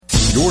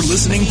You're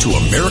listening to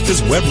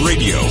America's Web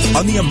Radio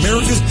on the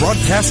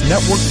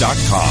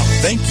AmericasBroadcastNetwork.com.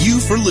 Thank you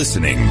for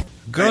listening.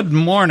 Good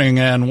morning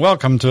and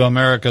welcome to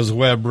America's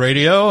Web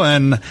Radio,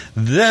 and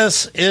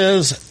this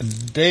is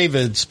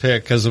David's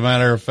pick, as a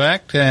matter of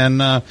fact,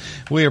 and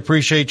we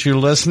appreciate you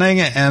listening.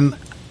 And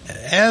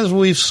as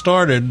we've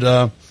started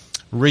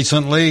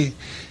recently,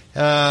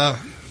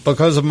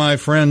 because of my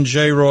friend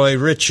J. Roy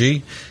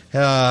Ritchie,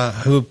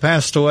 who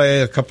passed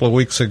away a couple of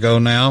weeks ago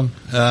now.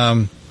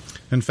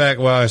 In fact,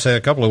 well, I say a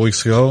couple of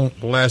weeks ago,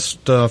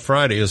 last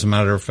Friday, as a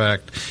matter of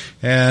fact.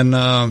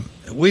 And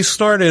we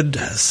started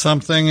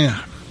something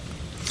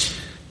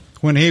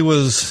when he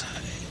was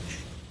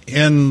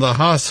in the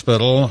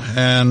hospital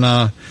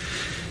and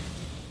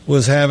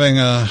was having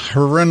a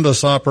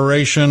horrendous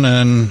operation,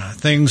 and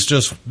things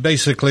just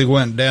basically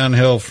went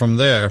downhill from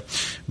there.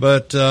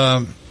 But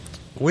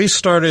we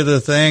started a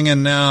thing,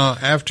 and now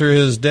after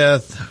his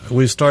death,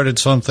 we started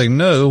something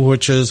new,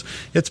 which is,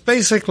 it's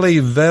basically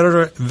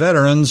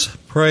veterans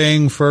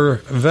praying for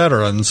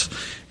veterans.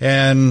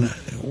 And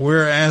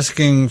we're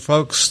asking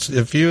folks,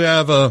 if you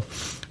have a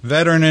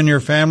veteran in your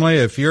family,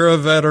 if you're a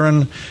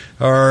veteran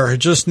or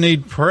just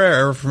need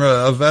prayer, for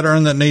a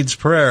veteran that needs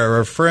prayer, or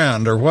a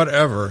friend, or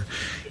whatever,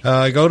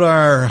 go to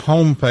our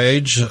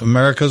homepage,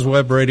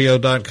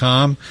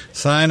 americaswebradio.com,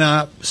 sign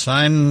up,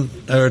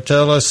 or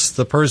tell us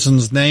the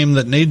person's name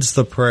that needs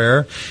the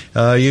prayer.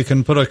 You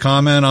can put a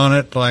comment on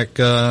it like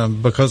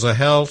because of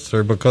health,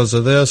 or because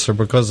of this, or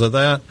because of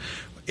that,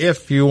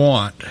 if you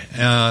want.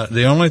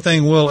 The only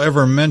thing we'll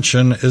ever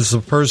mention is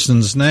the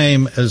person's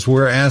name, as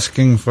we're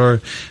asking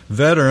for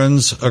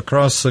veterans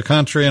across the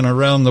country and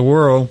around the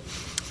world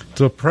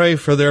to pray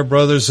for their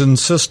brothers and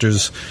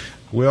sisters.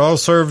 We all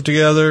served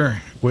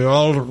together. We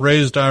all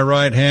raised our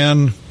right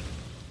hand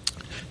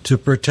to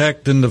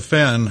protect and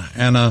defend.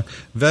 And a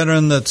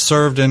veteran that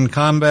served in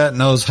combat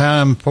knows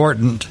how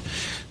important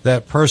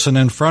that person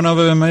in front of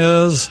him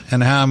is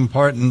and how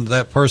important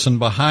that person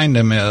behind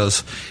him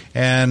is.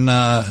 And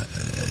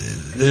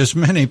there's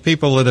many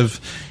people that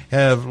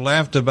have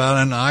laughed about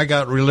it, and I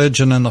got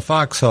religion in the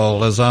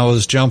foxhole as I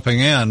was jumping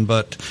in.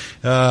 But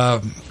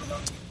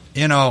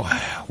you know,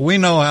 we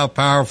know how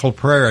powerful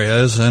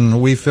prayer is,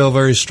 and we feel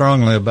very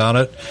strongly about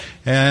it.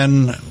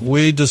 And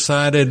we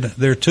decided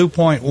there are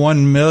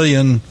 2.1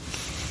 million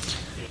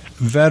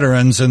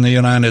veterans in the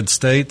United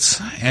States.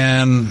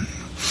 And,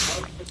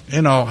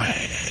 you know,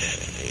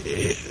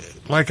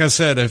 like I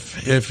said,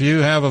 if you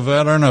have a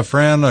veteran, a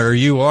friend, or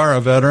you are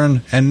a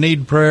veteran and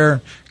need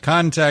prayer,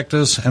 contact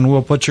us, and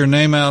we'll put your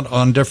name out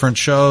on different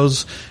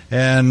shows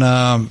and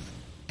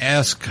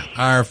ask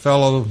our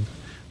fellow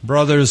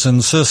brothers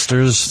and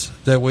sisters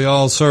that we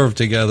all serve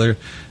together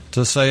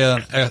to say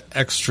an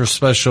extra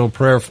special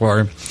prayer for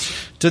him.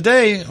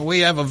 Today, we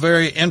have a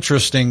very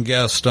interesting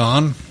guest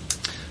on.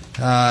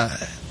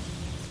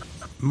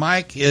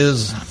 Mike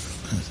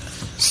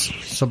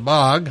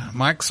Sabag.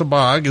 Mike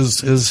Sabag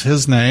is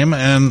his name,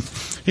 and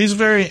he's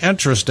very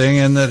interesting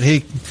in that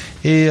he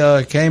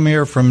came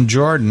here from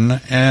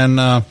Jordan,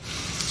 and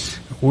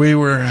we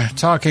were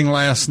talking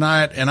last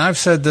night, and I've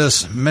said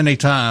this many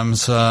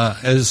times,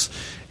 as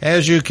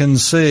you can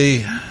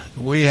see,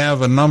 we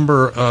have a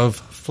number of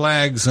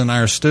flags in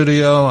our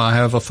studio. I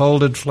have a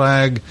folded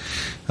flag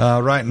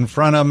right in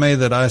front of me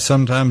that I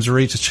sometimes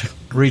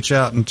reach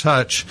out and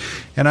touch.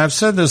 And I've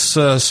said this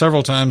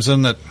several times,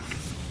 in that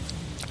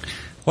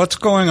what's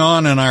going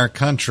on in our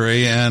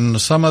country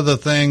and some of the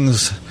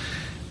things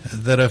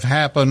that have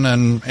happened,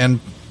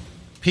 and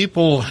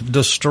people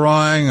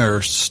destroying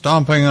or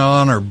stomping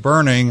on or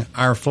burning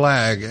our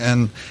flag.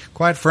 And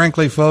quite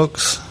frankly,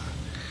 folks,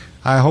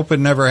 I hope it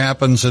never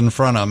happens in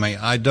front of me.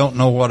 I don't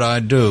know what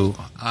I do.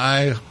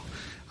 I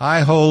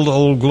hold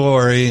Old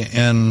Glory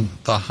in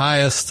the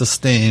highest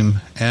esteem.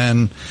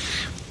 And,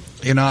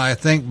 you know, I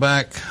think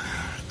back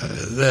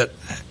that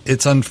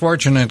it's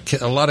unfortunate.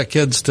 A lot of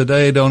kids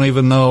today don't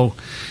even know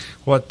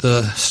what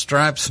the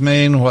stripes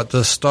mean, what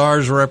the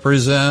stars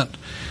represent.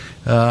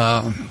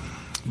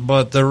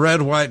 But the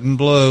red, white, and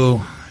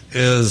blue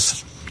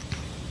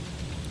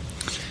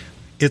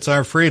it's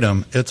our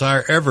freedom. It's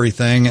our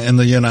everything in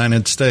the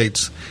United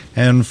States.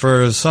 And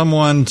for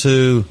someone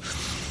to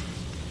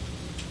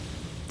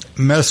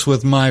mess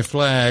with my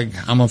flag,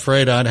 I'm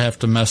afraid I'd have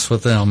to mess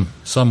with them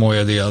some way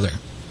or the other.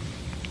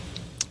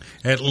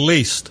 At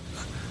least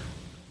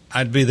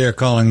I'd be there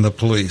calling the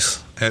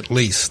police. At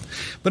least.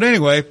 But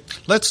anyway,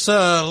 let's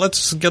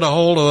get a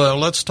hold of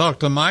let's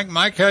talk to Mike.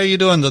 Mike, how are you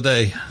doing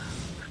today?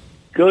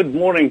 Good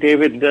morning,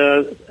 David.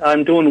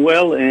 I'm doing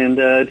well, and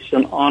it's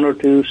an honor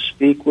to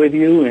speak with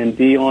you and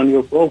be on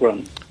your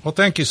program. Well,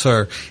 thank you,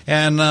 sir.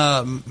 And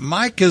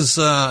Mike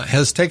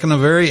has taken a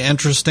very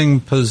interesting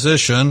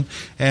position,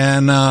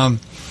 and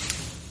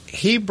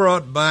he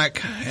brought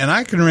back, and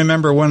I can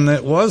remember when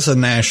it was a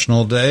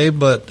national day,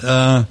 but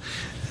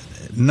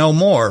no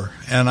more.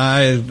 And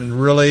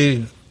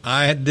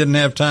I didn't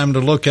have time to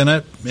look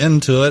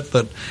into it,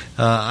 but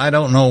I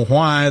don't know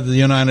why the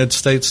United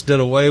States did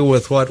away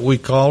with what we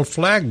call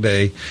Flag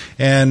Day.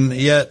 And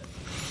yet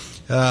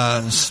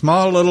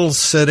small little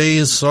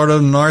city sort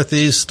of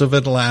northeast of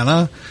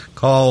Atlanta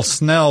called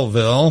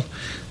Snellville.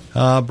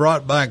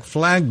 Brought back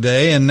Flag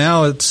Day, and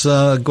now it's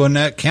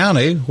Gwinnett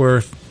County,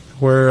 where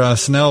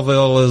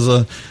Snellville is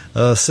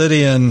a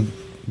city in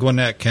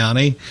Gwinnett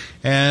County,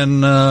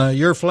 and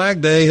your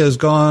Flag Day has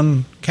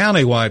gone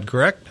countywide,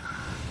 correct?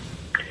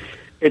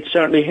 It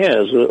certainly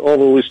has.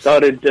 Although we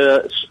started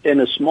in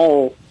a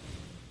small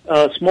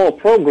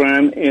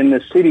program in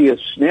the city of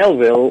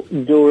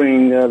Snellville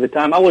during the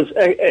time I was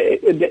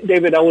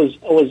David. I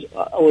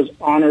was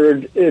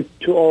honored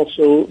to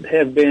also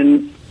have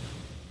been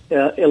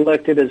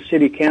elected as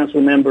city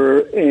council member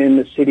in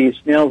the city of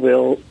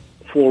Snellville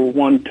for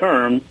one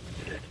term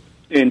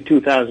in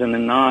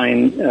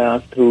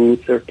 2009 through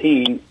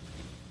 13,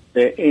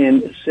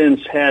 and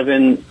since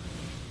having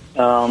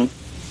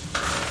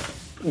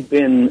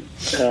been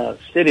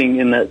sitting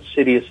in that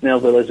city of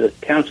Snellville as a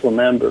council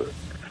member,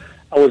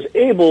 I was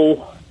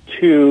able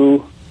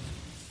to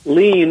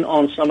lean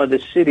on some of the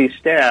city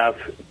staff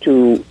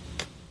to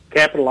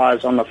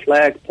capitalize on the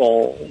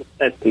flagpole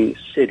at the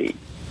city.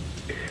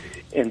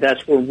 And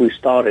that's where we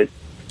started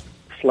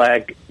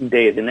Flag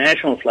Day, the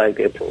National Flag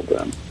Day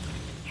program.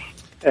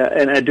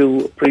 And I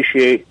do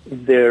appreciate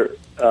their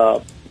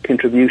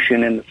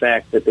contribution in the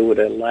fact that they would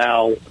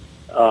allow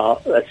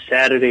a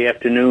Saturday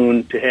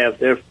afternoon to have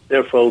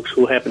their folks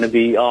who happen to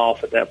be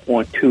off at that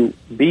point to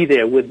be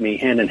there with me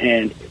hand in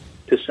hand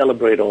to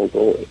celebrate Old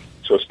Glory.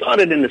 So it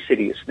started in the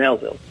city of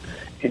Snellville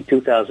in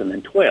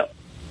 2012.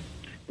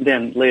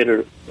 Then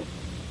later,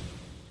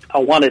 I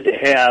wanted to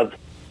have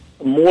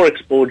more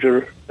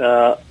exposure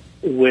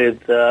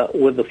with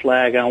the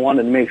flag. I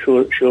wanted to make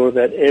sure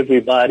that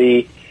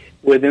everybody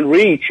within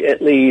reach,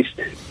 at least,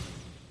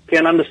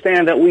 can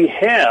understand that we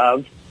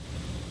have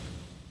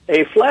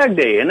a Flag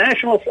Day, a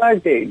National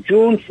Flag Day.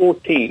 June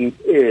 14th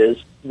is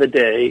the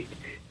day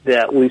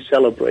that we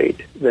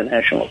celebrate the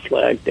National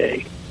Flag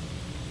Day.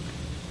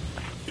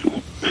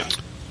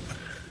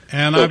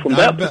 And So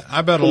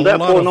I bet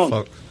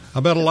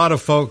a lot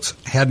of folks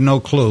had no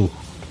clue.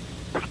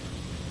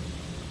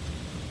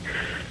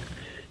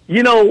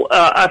 You know,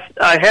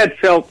 I had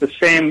felt the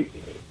same.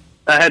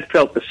 I had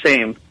felt the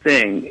same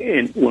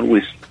thing when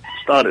we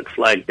started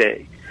Flag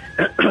Day.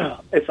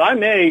 If I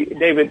may,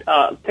 David,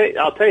 I'll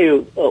tell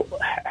you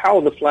how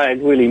the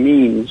flag really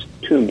means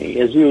to me.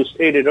 As you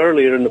stated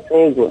earlier in the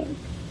program,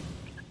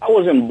 I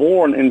wasn't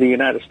born in the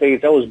United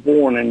States. I was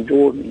born in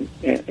Jordan,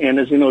 and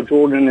as you know,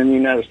 Jordan and the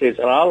United States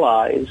are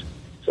allies.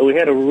 So we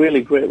had a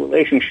really great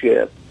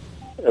relationship.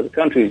 The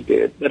countries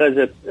did, but as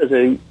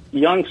a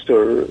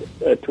youngster,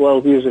 at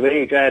 12 years of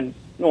age, I had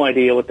no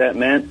idea what that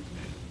meant.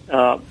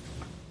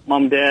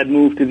 Mom and Dad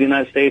moved to the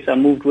United States. I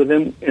moved with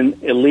them in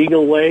a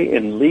legal way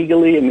and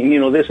legally. I mean, you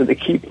know, this is the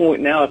key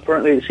point now.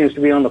 Apparently, it seems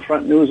to be on the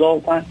front news all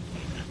the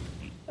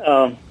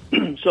time.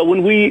 So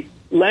when we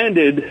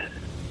landed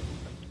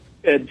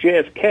at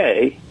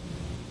JFK,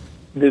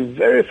 the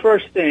very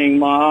first thing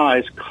my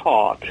eyes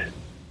caught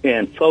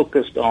and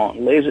focused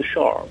on, laser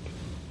sharp,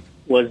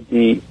 was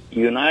the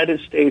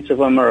United States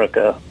of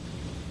America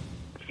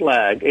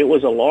flag. It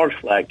was a large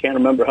flag. Can't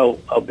remember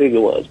how big it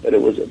was, but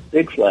it was a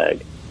big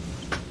flag.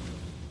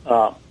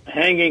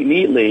 Hanging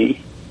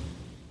neatly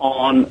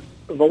on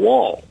the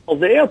wall of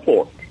the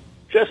airport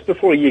just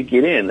before you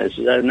get in. This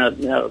is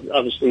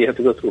obviously you have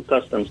to go through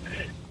customs.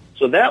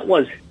 So that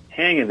was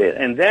hanging there.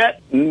 And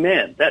that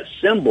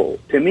symbol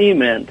to me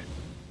meant,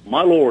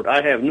 my Lord,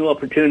 I have new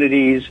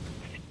opportunities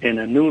in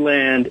a new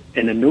land,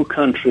 in a new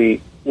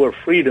country where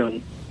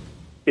freedom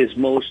is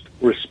most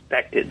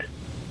respected.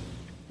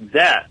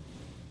 That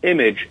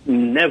image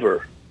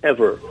never,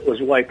 ever was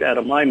wiped out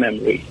of my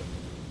memory.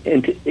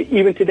 And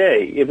even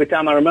today, every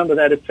time I remember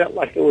that, it felt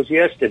like it was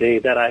yesterday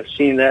that I've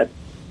seen that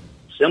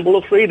symbol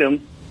of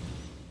freedom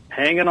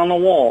hanging on the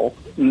wall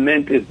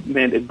meant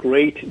a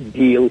great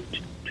deal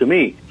to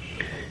me.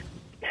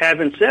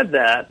 Having said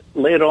that,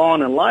 later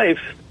on in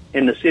life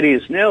in the city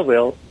of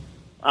Snellville,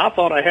 I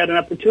thought I had an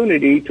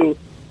opportunity to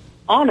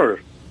honor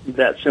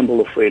that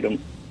symbol of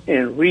freedom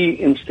and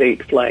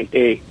reinstate Flag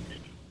Day,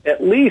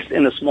 at least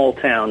in a small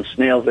town,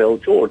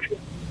 Snellville, Georgia.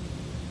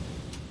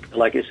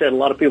 Like I said, a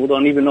lot of people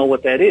don't even know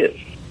what that is.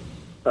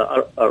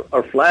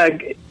 Our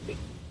flag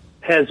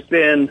has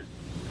been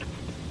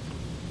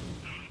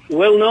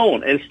well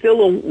known, and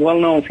still a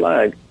well-known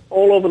flag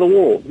all over the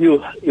world.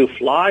 You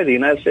fly the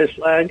United States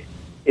flag,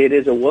 it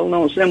is a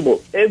well-known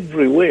symbol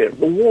everywhere,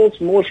 the world's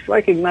most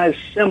recognized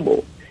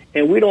symbol,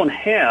 and we don't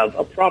have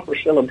a proper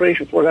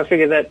celebration for it. I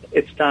figured that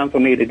it's time for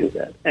me to do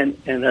that, and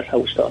that's how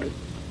we started.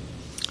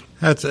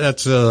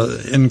 That's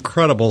an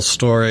incredible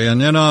story,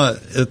 and you know,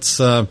 it's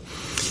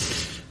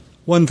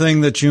one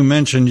thing that you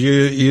mentioned.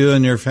 You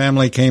and your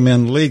family came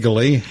in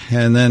legally,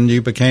 and then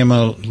you became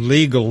a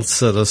legal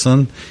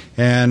citizen,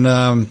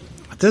 and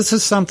this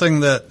is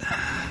something that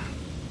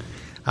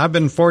I've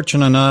been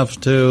fortunate enough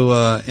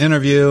to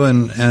interview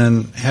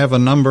and have a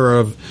number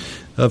of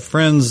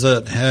friends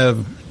that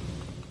have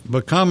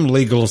become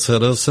legal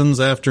citizens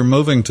after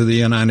moving to the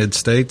United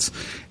States,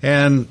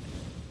 and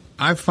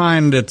I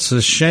find it's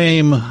a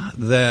shame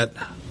that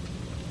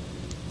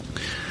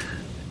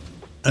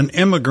an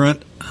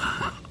immigrant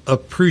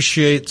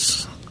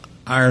appreciates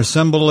our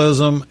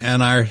symbolism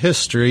and our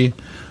history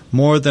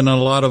more than a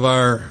lot of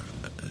our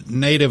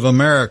Native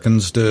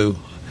Americans do.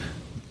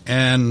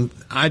 And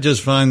I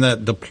just find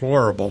that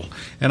deplorable.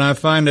 And I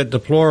find it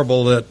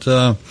deplorable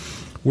that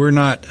we're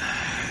not,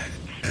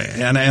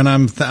 and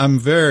I'm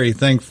very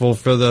thankful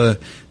for the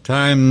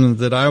time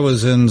that I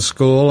was in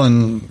school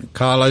and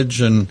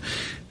college, and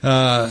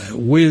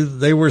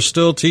they were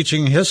still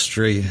teaching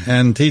history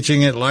and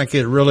teaching it like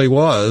it really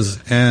was.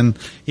 And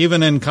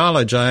even in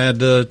college, I had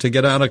to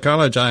get out of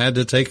college, I had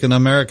to take an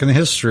American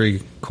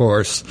history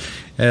course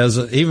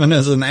even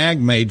as an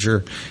ag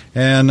major.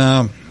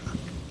 And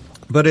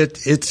but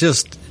it's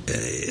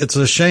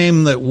a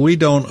shame that we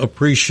don't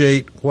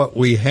appreciate what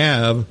we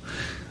have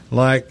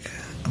like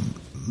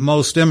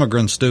most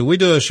immigrants do. We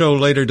do a show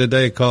later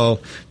today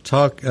called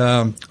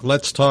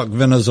Let's Talk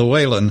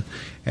Venezuelan,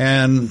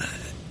 and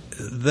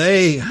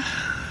they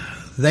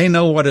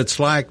know what it's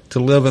like to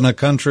live in a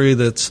country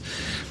that's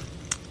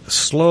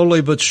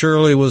slowly but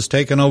surely was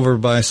taken over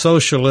by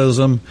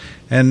socialism,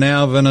 and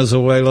now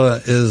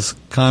Venezuela is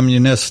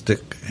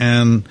communistic,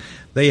 and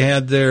they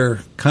had their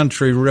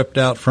country ripped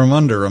out from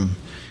under them.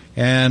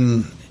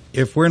 And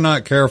if we're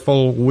not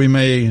careful, we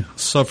may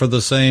suffer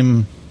the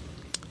same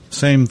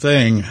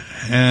thing.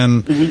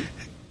 And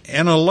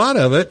and a lot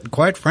of it,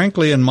 quite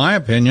frankly, in my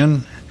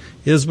opinion,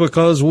 is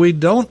because we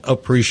don't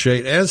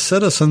appreciate, as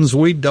citizens,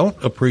 we don't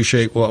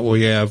appreciate what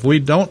we have. We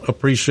don't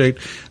appreciate.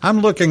 I'm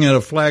looking at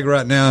a flag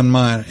right now in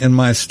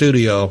my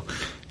studio,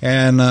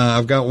 and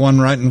I've got one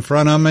right in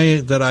front of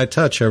me that I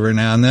touch every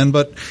now and then,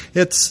 but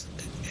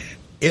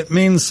it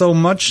means so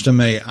much to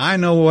me. I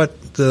know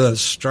what the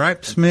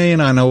stripes mean.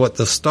 I know what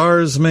the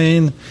stars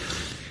mean.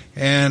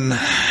 And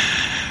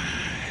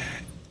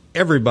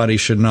everybody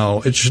should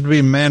know. It should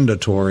be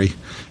mandatory.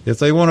 If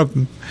they want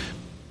to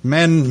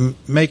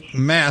make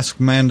mask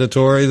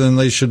mandatory, then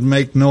they should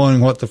make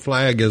knowing what the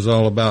flag is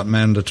all about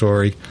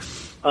mandatory.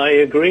 I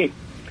agree.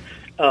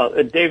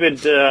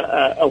 David,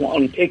 I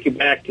want to take you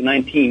back to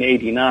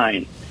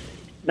 1989.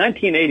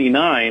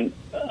 1989,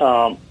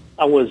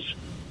 I was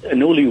a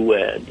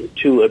newlywed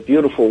to a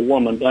beautiful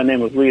woman by the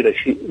name of Rita.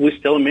 We're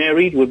still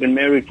married. We've been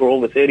married for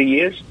over 30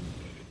 years.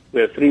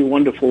 We have 3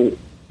 wonderful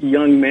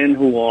young men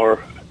who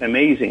are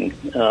amazing.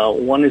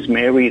 One is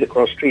married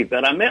across the street.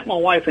 But I met my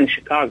wife in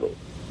Chicago.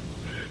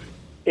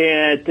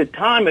 At the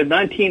time of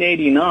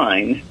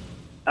 1989,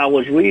 I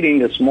was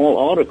reading a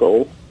small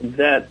article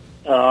that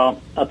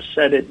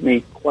upset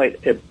me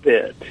quite a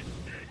bit.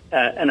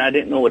 And I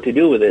didn't know what to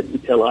do with it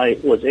until I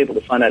was able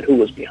to find out who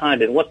was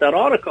behind it. What that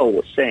article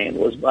was saying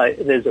was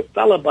there's a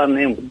fellow by the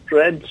name of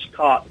Dred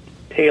Scott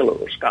Taylor.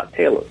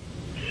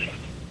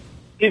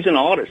 He's an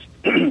artist.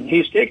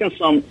 He's taken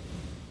some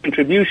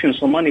contributions,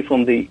 some money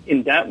from the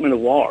Endowment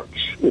of Arts,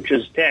 which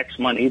is tax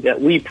money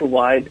that we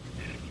provide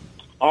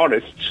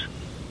artists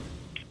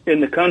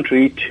in the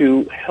country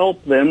to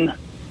help them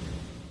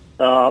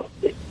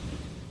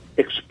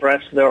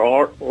express their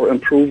art or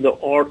improve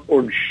their art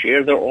or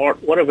share their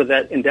art, whatever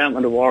that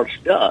Endowment of Arts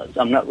does.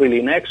 I'm not really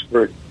an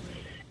expert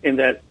in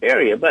that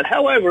area. But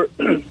however,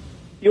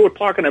 you were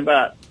talking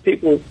about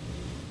people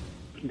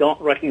don't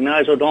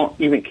recognize or don't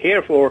even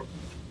care for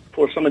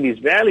some of these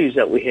values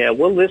that we have.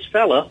 Well, this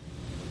fella,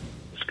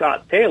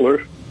 Scott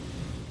Taylor,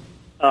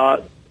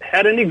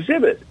 had an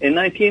exhibit in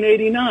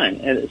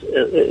 1989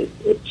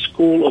 at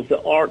School of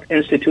the Art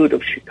Institute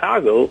of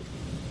Chicago,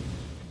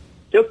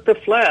 took the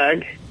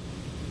flag,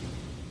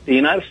 the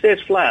United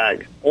States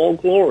flag, All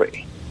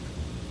Glory,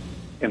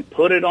 and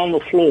put it on the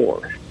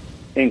floor,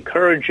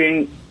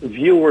 encouraging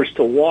viewers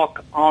to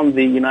walk on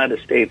the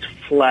United States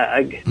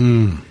flag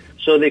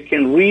so they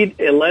can read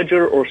a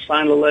ledger or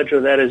sign a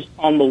ledger that is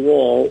on the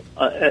wall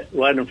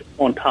right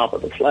on top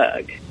of the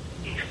flag.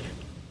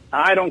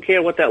 I don't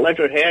care what that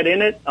ledger had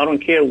in it. I don't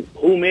care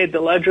who made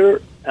the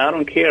ledger. I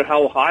don't care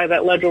how high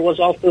that ledger was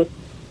off the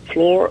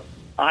floor.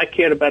 I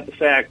cared about the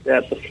fact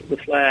that the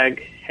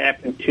flag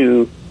happened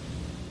to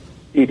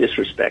be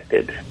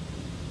disrespected.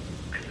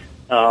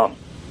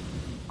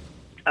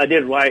 I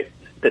did write,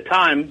 at the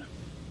time,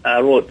 I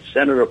wrote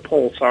Senator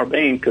Paul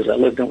Sarbanes because I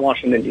lived in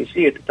Washington,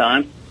 D.C. at the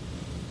time.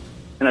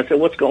 And I said,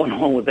 what's going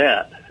on with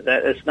that?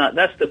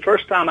 That's the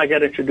first time I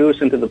got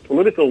introduced into the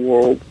political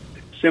world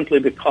simply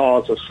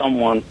because of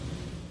someone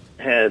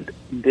had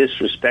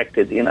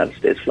disrespected the United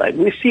States flag.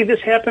 We see this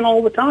happen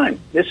all the time.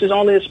 This is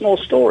only a small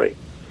story.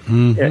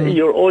 Mm-hmm.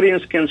 Your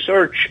audience can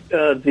search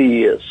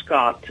the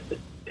Scott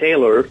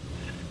Taylor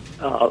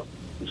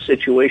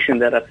situation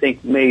that I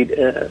think made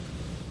a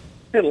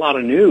lot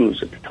of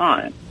news at the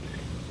time.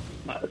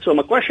 So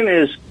my question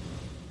is,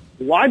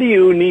 why do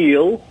you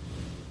kneel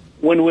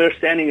when we're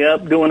standing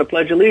up doing a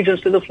Pledge of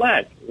Allegiance to the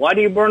flag? Why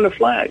do you burn the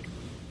flag?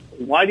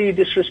 Why do you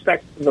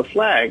disrespect the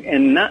flag?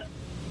 And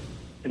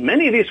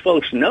many of these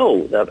folks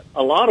know that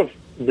a lot of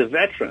the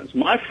veterans,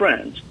 my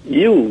friends,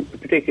 you in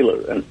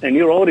particular, and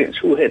your audience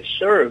who had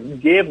served,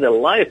 gave their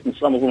life, and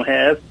some of them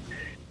have,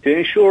 to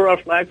ensure our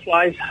flag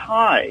flies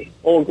high,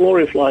 All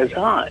Glory flies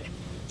high.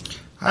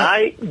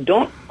 I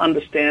don't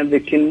understand the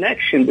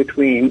connection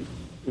between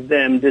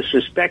them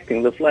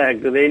disrespecting the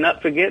flag? Do they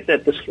not forget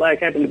that this flag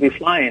happened to be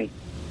flying?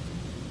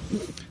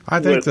 I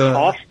think the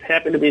cost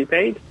happened to be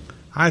paid?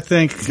 I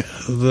think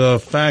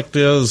the fact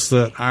is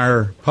that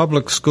our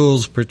public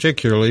schools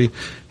particularly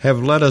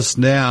have let us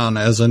down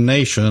as a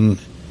nation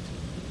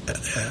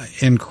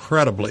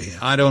incredibly.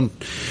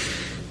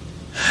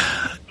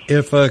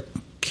 If a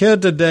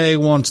kid today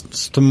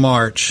wants to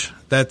march,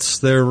 that's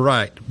their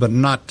right, but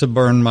not to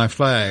burn my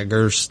flag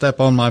or step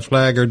on my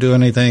flag or do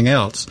anything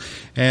else.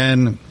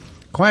 And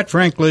quite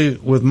frankly,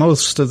 with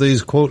most of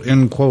these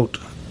quote-unquote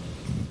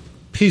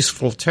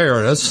peaceful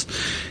terrorists,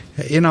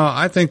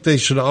 I think they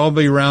should all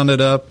be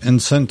rounded up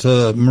and sent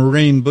to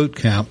Marine boot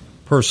camp,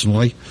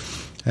 personally,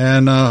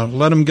 and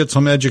let them get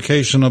some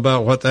education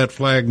about what that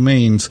flag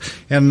means.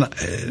 And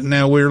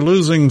now we're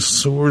losing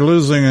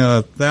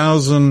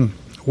 1,000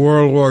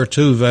 World War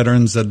II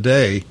veterans a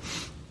day.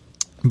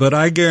 But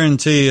I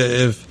guarantee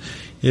you,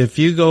 if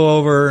you go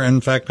over,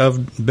 in fact,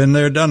 I've been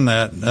there, done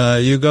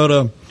that. You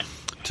go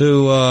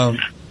to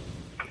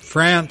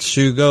France,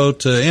 you go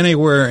to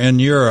anywhere in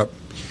Europe,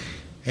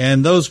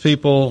 and those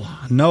people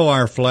know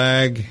our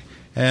flag,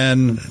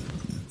 and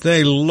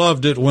they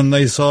loved it when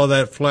they saw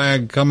that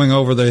flag coming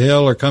over the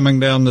hill or coming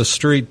down the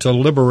street to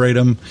liberate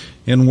them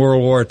in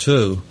World War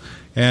II.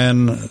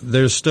 And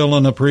there's still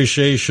an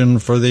appreciation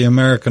for the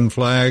American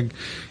flag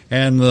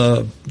and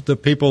the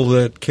people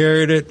that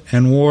carried it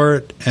and wore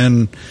it,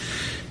 and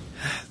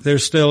there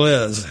still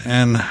is.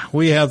 And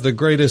we have the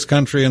greatest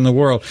country in the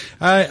world.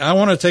 I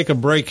want to take a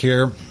break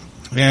here,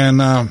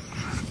 and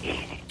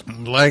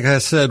like I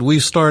said, we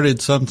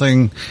started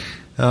something,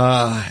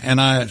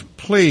 and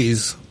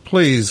please,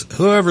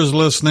 whoever's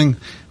listening,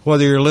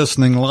 whether you're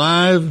listening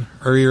live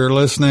or you're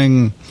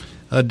listening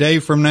a day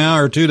from now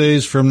or 2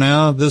 days from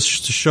now, this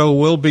show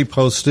will be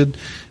posted.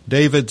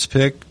 David's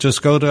Pick.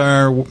 Just go to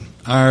our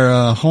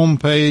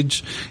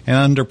homepage and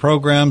under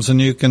programs,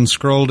 and you can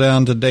scroll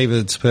down to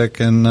David's Pick,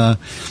 and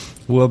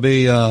we'll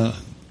be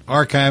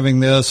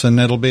archiving this, and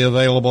it'll be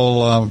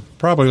available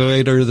probably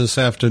later this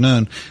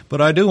afternoon.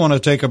 But I do want to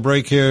take a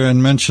break here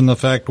and mention the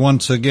fact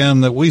once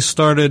again that we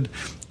started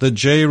the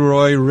J.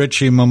 Roy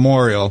Ritchie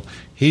Memorial.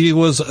 He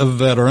was a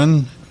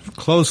veteran,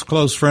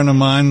 close friend of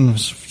mine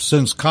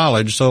since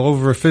college, so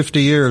over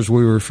 50 years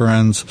we were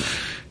friends.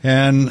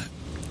 And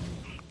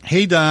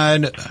he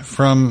died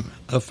from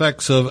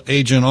effects of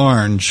Agent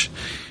Orange.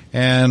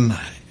 And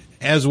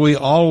as we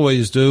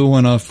always do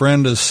when a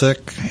friend is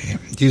sick,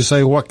 you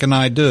say, what can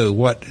I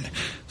do?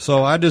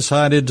 So I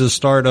decided to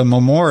start a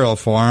memorial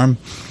for him,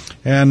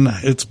 and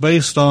it's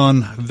based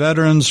on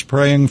veterans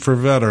praying for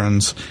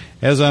veterans.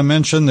 As I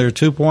mentioned, there are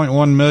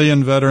 2.1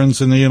 million veterans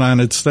in the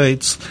United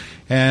States,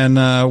 and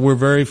we're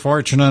very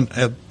fortunate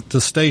at the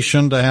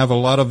station to have a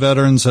lot of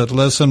veterans that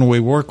listen. We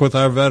work with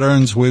our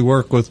veterans. We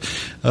work with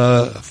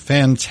a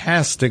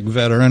fantastic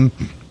veteran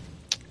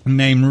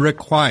named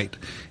Rick White.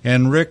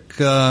 And Rick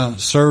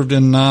served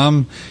in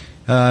Nam.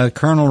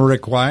 Colonel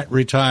Rick White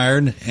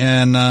retired,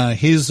 and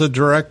he's the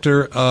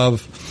director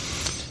of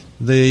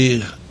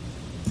the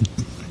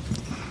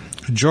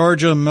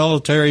Georgia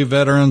Military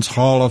Veterans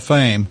Hall of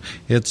Fame.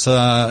 It's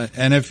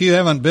and if you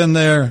haven't been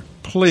there,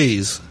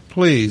 please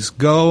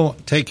go,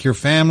 take your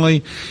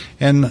family.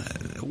 And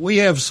we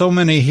have so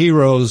many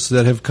heroes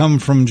that have come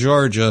from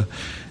Georgia.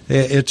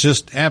 It's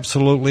just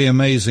absolutely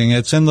amazing.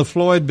 It's in the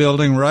Floyd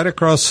Building right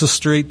across the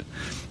street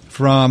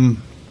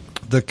from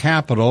the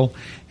Capitol,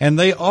 and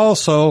they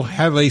also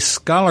have a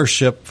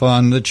scholarship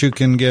fund that you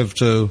can give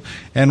to,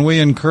 and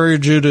we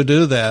encourage you to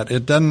do that.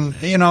 It doesn't,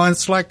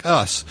 it's like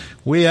us.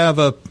 We have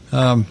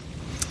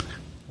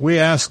we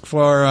ask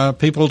for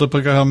people to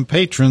become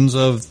patrons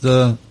of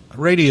the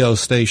radio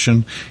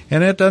station,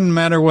 and it doesn't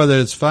matter whether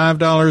it's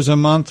 $5 a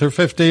month or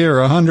 $50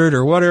 or $100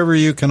 or whatever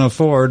you can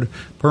afford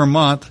per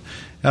month.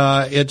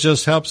 It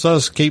just helps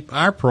us keep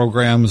our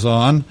programs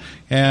on,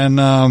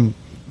 and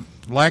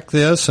like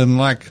this and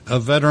like a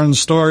veteran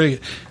story,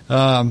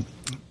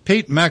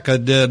 Pete Mecca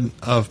did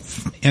an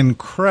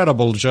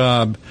incredible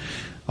job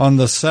on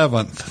the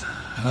 7th,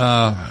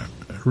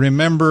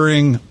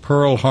 remembering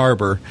Pearl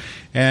Harbor,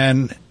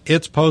 and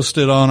it's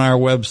posted on our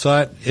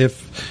website.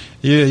 If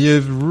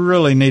you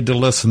really need to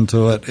listen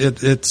to it,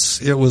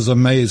 it was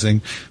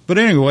amazing. But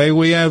anyway,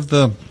 we have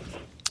the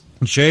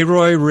J.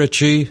 Roy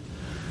Ritchie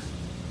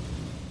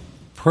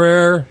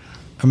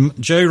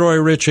J. Roy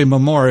Ritchie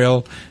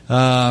Memorial,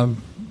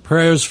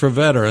 Prayers for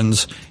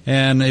Veterans.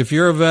 And if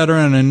you're a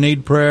veteran and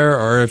need prayer,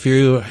 or if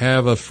you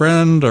have a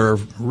friend or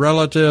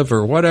relative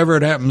or whatever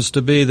it happens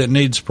to be that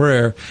needs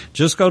prayer,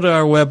 just go to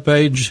our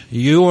webpage.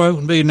 You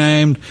won't be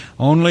named.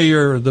 Only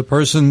the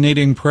person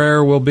needing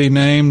prayer will be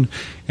named,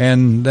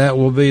 and that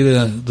will be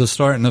the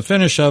start and the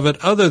finish of it.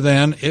 Other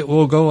than it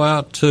will go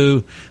out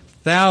to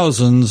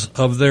thousands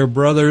of their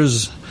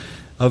brothers,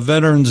 of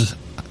veterans.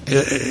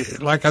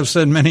 Like I've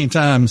said many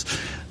times,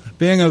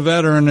 being a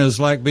veteran is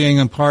like being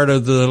a part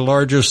of the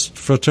largest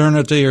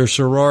fraternity or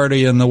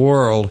sorority in the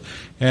world.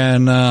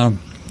 And,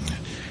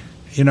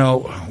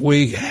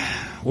 we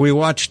we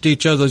watched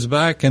each other's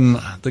back, and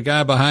the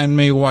guy behind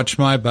me watched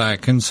my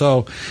back. And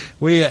so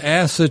we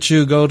ask that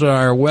you go to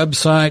our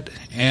website,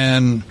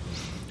 and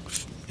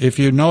if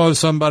you know of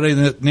somebody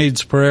that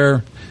needs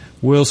prayer,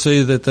 we'll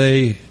see that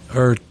they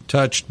are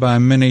touched by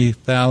many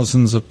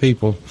thousands of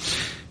people.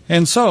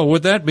 And so,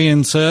 with that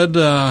being said,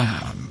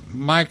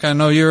 Mike, I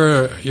know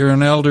you're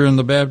an elder in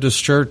the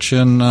Baptist Church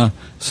in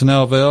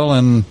Snellville,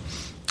 and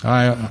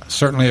I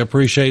certainly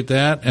appreciate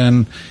that.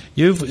 And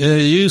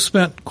you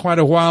spent quite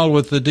a while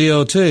with the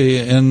DOT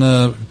in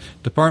the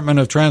Department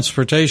of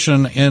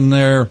Transportation in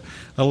their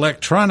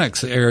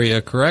electronics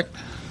area, correct?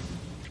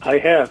 I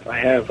have.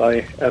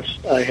 I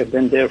have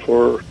been there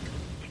for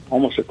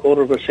almost a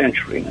quarter of a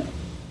century now.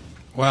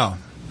 Wow.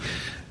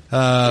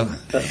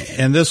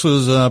 And this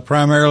was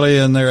primarily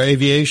in their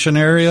aviation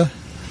area?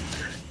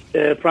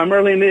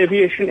 Primarily in the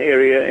aviation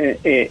area.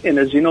 And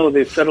as you know,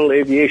 the Federal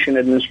Aviation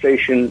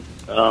Administration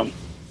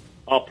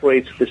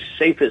operates the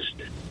safest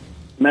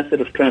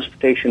method of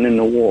transportation in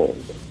the world.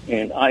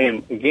 And I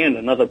am, again,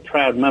 another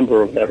proud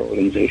member of that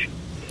organization,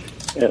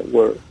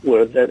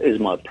 where that is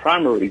my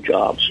primary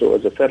job. So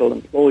as a federal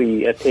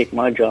employee, I take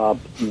my job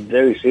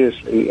very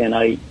seriously, and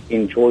I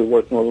enjoy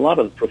working with a lot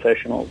of the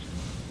professionals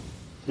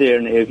there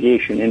in the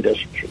aviation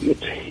industry.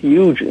 It's a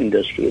huge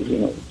industry, as you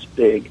know, it's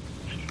big.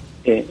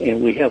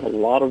 And we have a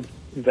lot of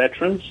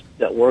veterans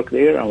that work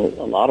there, and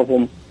a lot of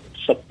them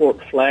support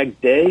Flag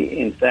Day.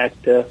 In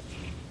fact,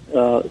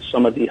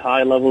 some of the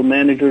high-level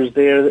managers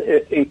there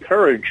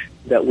encourage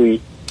that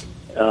we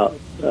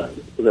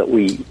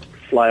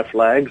fly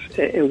flags,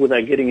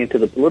 without getting into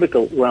the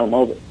political realm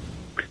of it.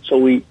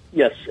 So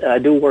yes, I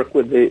do work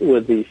with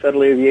the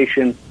Federal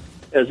Aviation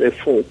as a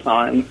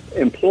full-time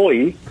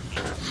employee,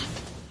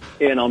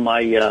 and on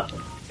my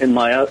in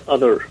my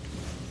other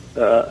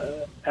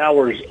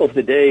hours of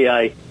the day,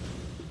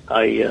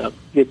 I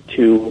get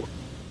to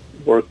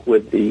work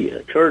with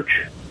the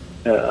church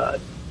and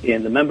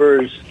the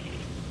members.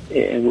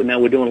 And now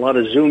we're doing a lot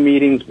of Zoom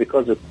meetings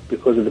because of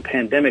the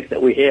pandemic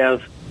that we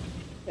have.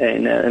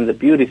 And the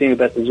beauty thing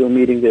about the Zoom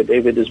meeting there,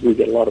 David, is we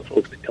get a lot of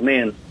folks to come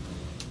in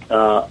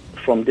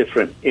from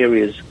different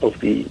areas of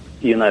the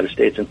United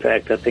States. In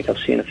fact, I think I've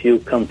seen a few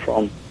come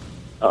from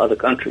other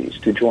countries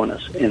to join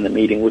us in the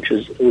meeting, which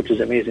is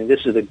amazing.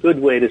 This is a good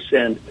way to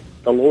send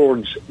the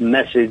Lord's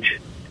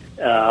message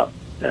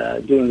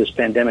during this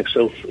pandemic.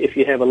 So if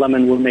you have a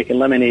lemon, we're making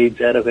lemonades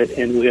out of it,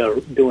 and we are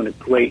doing a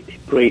great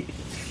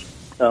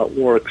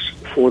works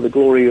for the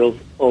glory of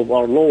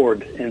our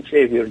Lord and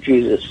Savior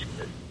Jesus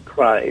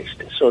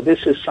Christ. So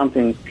this is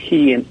something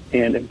key and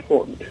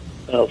important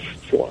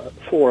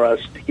for us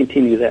to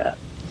continue that.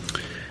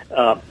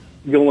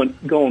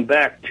 Going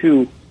back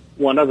to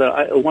one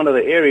other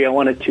area I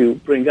wanted to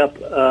bring up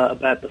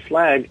about the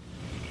flag.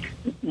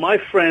 My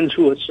friends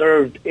who have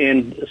served,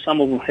 and some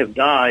of them have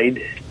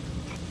died,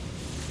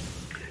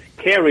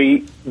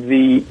 carry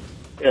the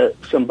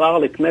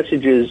symbolic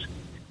messages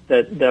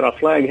that our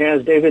flag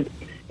has, David.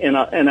 And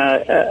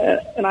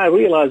I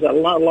realize that a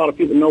lot of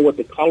people know what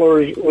the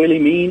colors really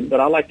mean, but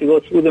I like to go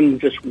through them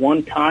just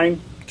one time.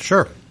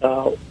 Sure.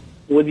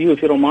 With you,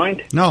 if you don't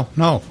mind. No.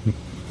 Go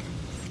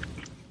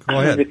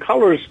ahead. The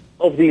colors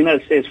of the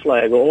United States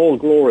flag are all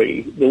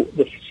glory.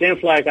 The same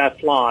flag I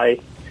fly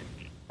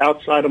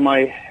outside of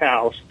my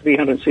house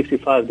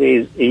 365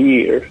 days a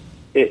year,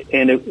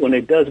 when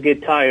it does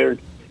get tired,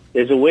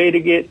 there's a way to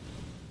get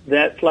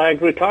that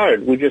flag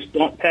retired. We just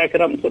don't pack it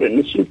up and put it in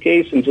a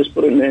suitcase and just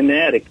put it in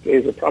the attic.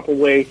 There's a proper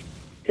way.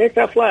 Take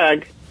that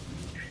flag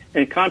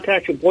and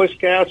contact your Boy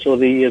Scouts or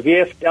the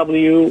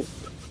VFW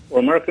or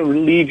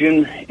American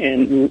Legion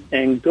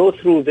and go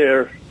through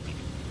their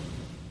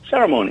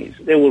ceremonies.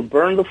 They will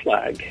burn the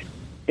flag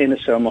in a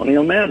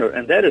ceremonial manner,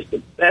 and that is the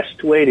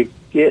best way to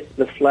get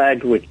the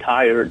flag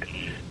retired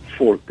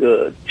for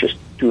good. Just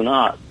do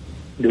not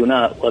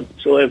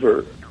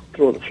whatsoever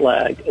throw the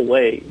flag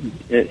away,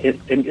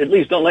 and at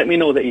least don't let me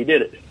know that you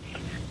did it.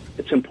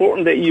 It's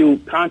important that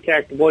you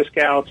contact the Boy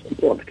Scouts,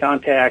 important to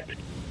contact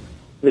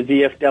the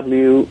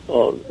VFW,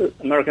 or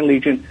American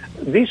Legion.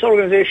 These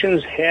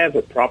organizations have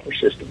a proper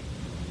system.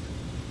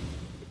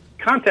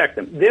 Contact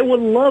them. They would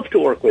love to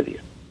work with you.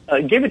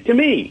 Give it to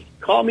me.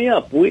 Call me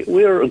up.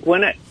 We're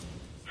Gwinnett,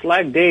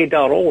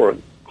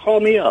 flagday.org. Call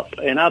me up,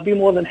 and I'll be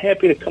more than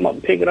happy to come up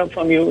and pick it up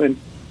from you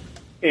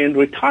and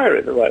retire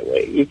it the right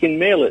way. You can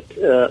mail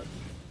it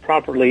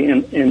properly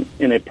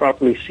in a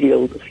properly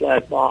sealed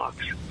flag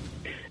box.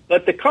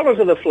 But the colors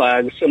of the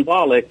flag,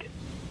 symbolic,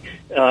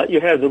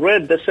 you have the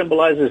red that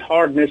symbolizes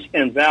hardness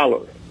and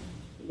valor.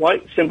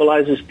 White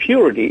symbolizes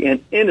purity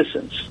and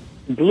innocence.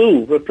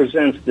 Blue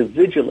represents the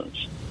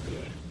vigilance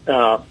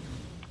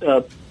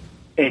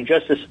and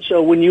justice.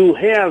 So when you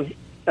have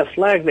a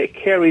flag that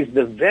carries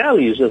the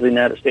values of the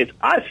United States,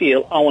 I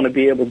feel I want to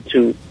be able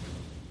to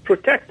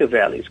protect the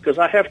values, because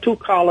I have two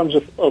columns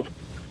of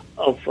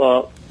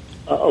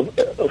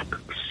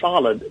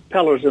solid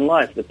pillars in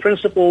life, the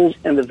principles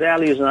and the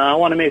values, and I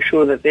want to make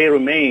sure that they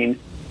remain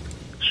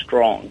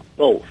strong,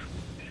 both.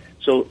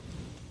 So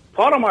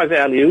part of my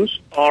values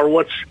are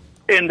what's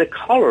in the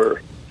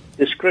color,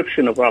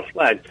 description of our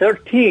flag.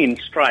 13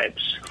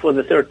 stripes for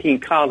the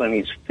 13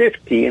 colonies,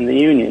 50 in the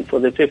Union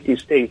for the 50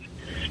 states.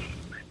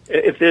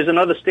 If there's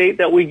another state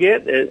that we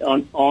get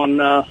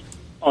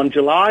on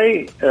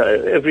July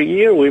every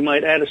year, we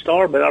might add a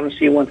star, but I don't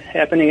see one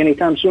happening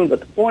anytime soon.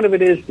 But the point of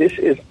it is, this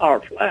is our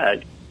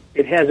flag.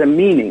 It has a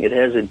meaning. It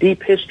has a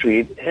deep history.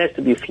 It has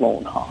to be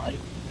flown high.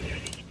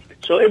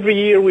 So every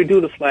year we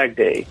do the Flag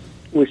Day.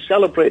 We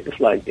celebrate the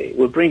Flag Day.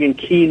 We're bringing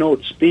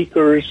keynote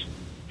speakers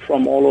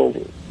from all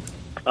over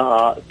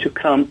to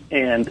come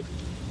and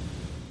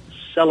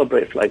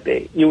celebrate Flag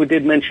Day. You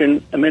did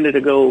mention a minute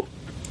ago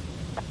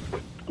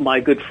my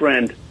good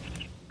friend,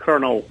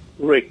 Colonel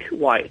Rick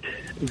White,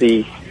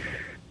 the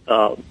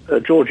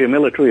Georgia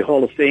Military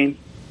Hall of Fame.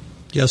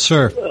 Yes,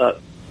 sir.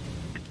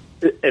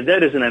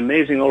 That is an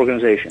amazing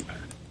organization.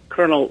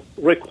 Colonel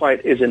Rick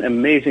White is an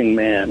amazing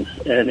man,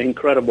 an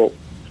incredible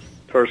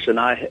person.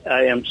 I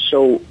am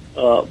so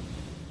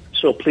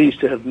pleased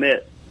to have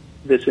met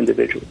this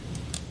individual.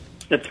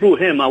 And through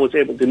him, I was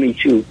able to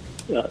meet you,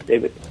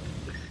 David.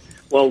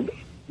 Well,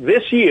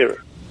 this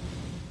year,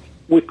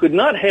 we could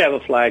not have a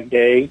Flag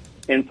Day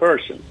in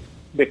person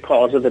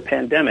because of the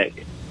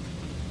pandemic.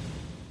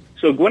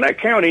 So Gwinnett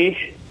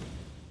County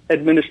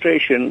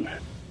administration,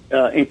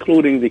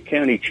 including the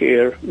county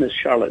chair, Ms.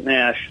 Charlotte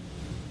Nash,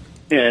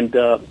 and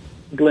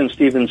Glenn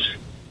Stevens,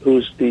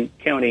 who's the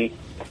county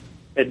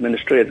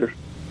administrator,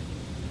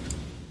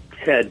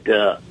 had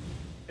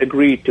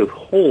agreed to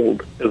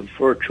hold a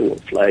virtual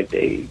Flag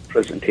Day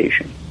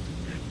presentation.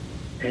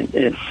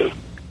 And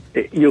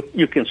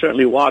you can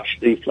certainly watch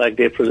the Flag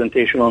Day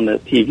presentation on the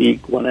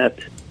TV Gwinnett,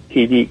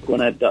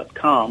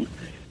 tvgwinnett.com,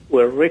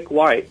 where Rick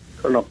White,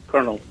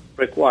 Colonel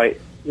Rick White,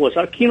 was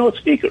our keynote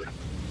speaker.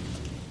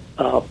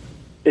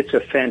 It's a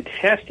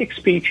fantastic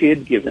speech he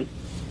had given,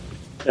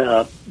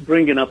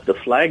 bringing up the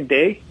Flag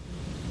Day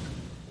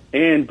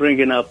and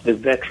bringing up the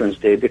Veterans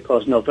Day,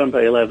 because November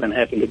 11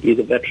 happened to be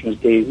the Veterans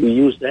Day. We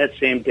used that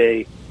same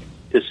day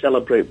to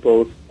celebrate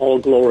both All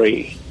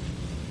Glory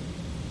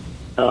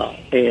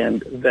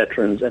and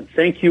veterans. And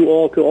thank you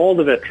all to all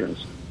the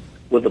veterans.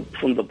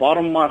 From the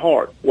bottom of my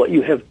heart, what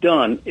you have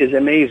done is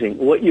amazing.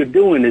 What you're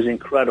doing is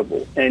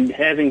incredible. And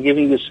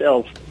giving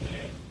yourself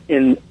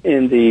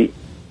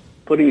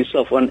putting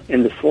yourself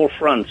in the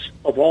forefront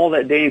of all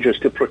that dangers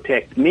to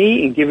protect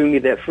me and giving me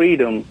that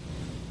freedom,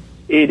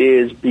 it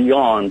is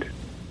beyond,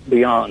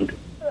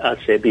 I'd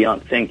say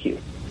beyond thank you.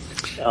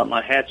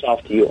 My hat's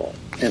off to you all.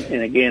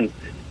 And again,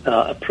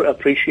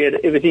 appreciate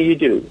everything you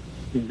do.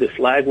 The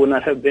flag would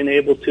not have been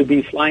able to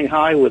be flying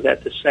high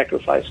without the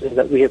sacrifices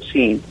that we have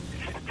seen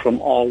from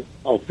all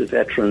of the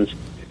veterans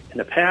in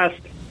the past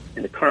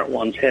and the current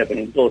ones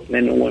happening, both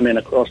men and women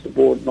across the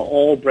board in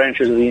all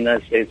branches of the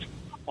United States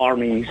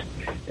armies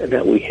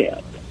that we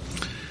have.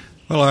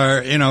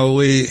 Well,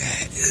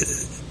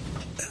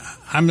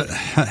 I'm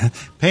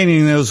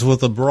painting this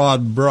with a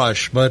broad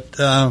brush, but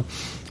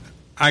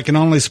I can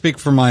only speak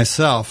for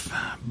myself.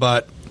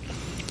 But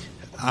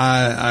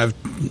I've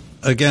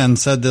again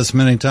said this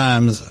many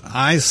times.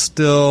 I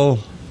still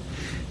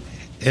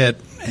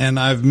and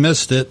I've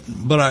missed it,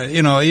 but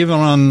even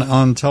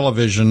on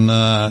television,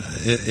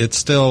 it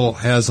still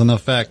has an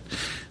effect.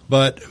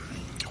 But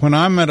when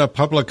I'm at a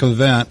public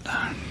event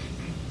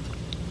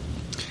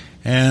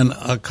and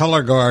a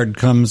color guard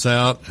comes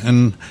out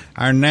and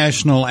our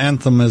national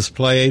anthem is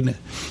played,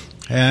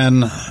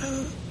 and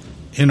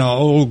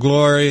Old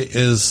Glory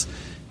is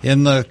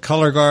in the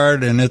color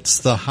guard, and it's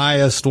the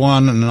highest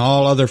one, and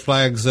all other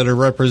flags that are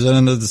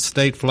represented, the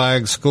state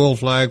flag, school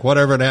flag,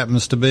 whatever it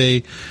happens to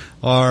be,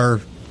 are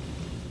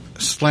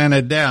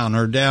slanted down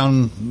or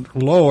down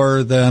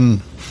lower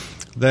than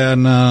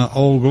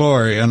Old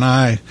Glory. And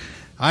I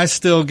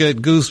still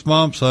get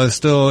goosebumps. I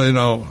still,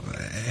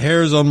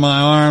 hairs on my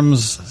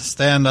arms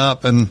stand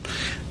up, and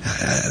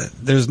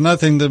there's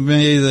nothing to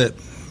me that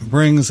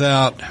brings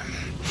out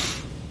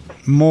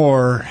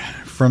more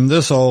from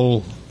this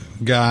old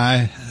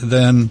guy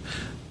than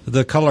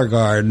the color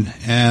guard.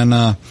 And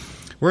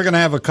we're going to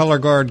have a color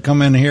guard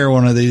come in here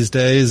one of these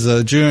days,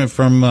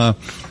 from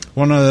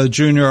one of the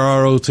junior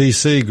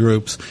ROTC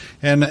groups.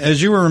 And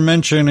as you were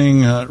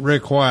mentioning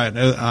Rick White,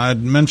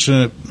 I'd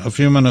mentioned it a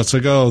few minutes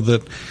ago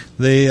that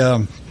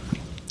the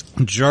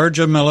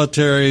Georgia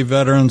Military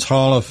Veterans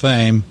Hall of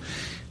Fame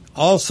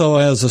also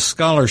has a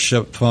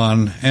scholarship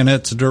fund, and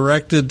it's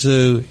directed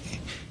to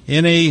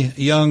any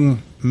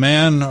young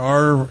man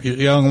or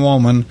young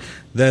woman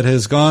that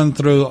has gone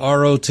through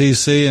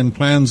ROTC and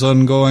plans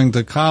on going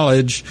to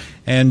college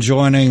and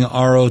joining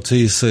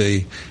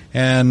ROTC.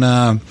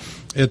 And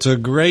it's a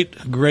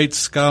great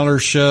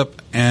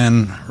scholarship,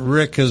 and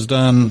Rick has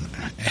done,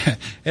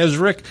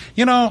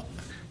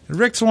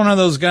 Rick's one of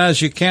those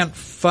guys you can't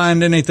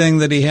find anything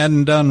that he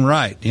hadn't done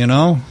right, in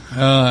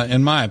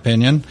my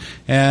opinion.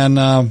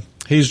 And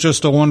he's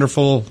just a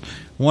wonderful,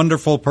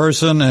 wonderful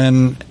person,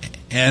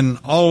 and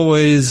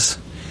always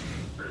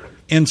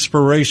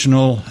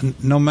inspirational,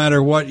 no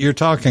matter what you're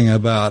talking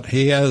about.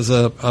 He has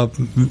a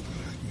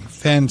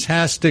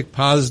fantastic,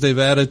 positive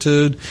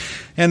attitude.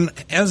 And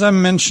as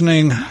I'm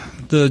mentioning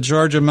the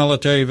Georgia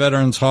Military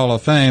Veterans Hall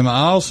of Fame, I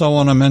also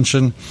want to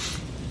mention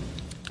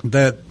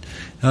that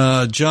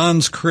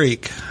Johns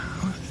Creek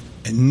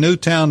in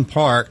Newtown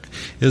Park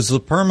is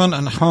the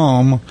permanent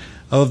home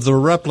of the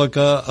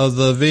replica of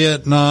the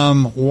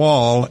Vietnam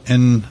Wall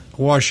in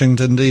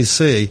Washington,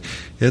 D.C.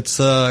 It's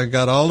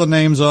got all the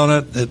names on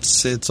it.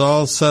 It's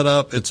all set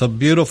up. It's a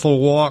beautiful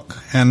walk,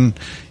 and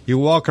you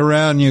walk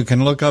around, you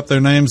can look up their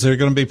names. They're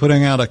going to be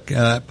putting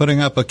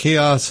up a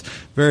kiosk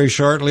very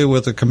shortly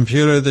with a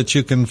computer that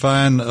you can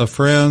find a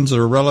friend's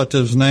or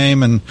relative's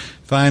name and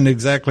find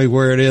exactly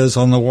where it is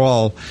on the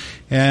wall.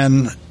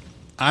 And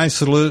I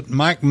salute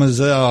Mike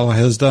Mazzell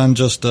has done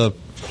just a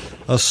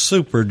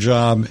super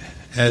job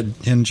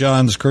in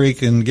Johns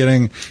Creek in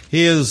getting.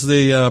 He is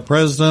the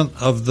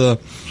president of the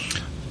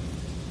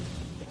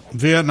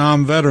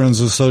Vietnam Veterans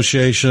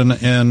Association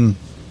in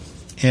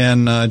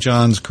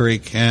Johns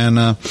Creek,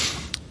 and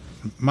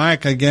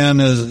Mike again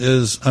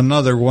is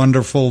another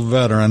wonderful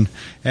veteran.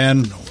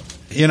 And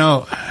you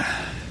know,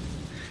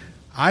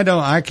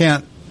 I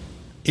can't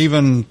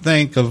even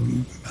think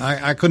of.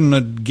 I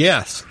couldn't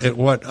guess at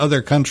what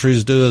other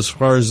countries do as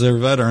far as their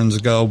veterans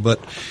go, but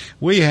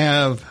we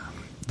have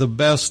the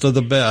best of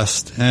the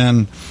best.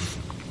 And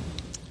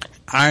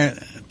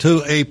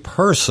to a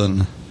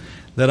person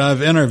that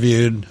I've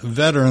interviewed, a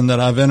veteran that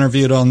I've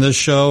interviewed on this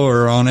show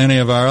or on any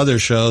of our other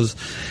shows,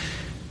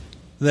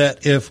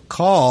 that if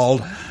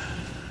called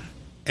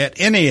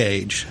at any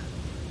age,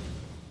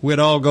 we'd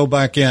all go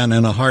back in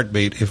a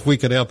heartbeat if we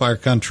could help our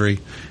country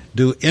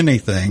do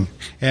anything.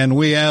 And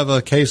we have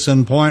a case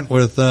in point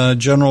with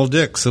General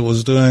Dix that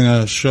was doing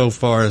a show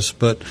for us,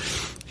 but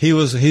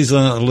he's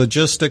a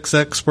logistics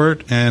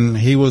expert, and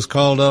he was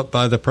called up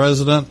by the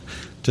president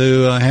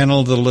to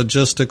handle the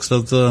logistics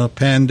of the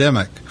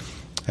pandemic.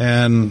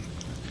 And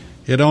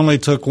it only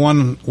took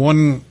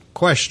one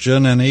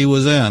question, and he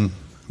was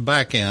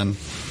back in.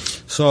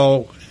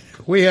 So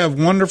we have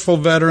wonderful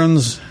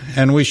veterans,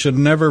 and we should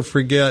never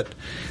forget.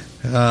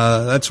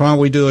 That's why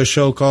we do a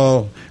show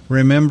called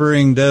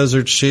Remembering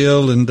Desert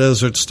Shield and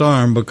Desert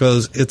Storm,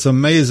 because it's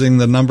amazing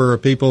the number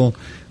of people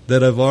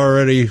that have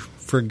already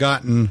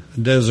forgotten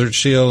Desert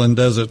Shield and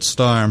Desert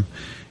Storm.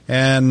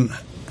 And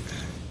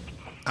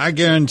I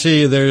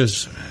guarantee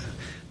there's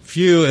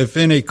few, if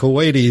any,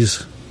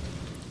 Kuwaitis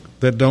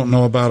that don't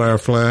know about our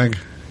flag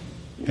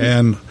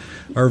and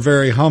are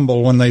very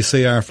humble when they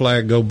see our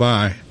flag go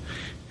by.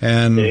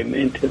 And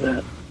amen to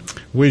that.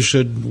 We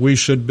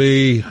should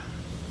be,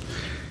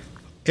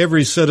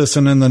 every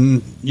citizen in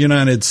the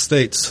United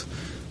States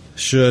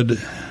should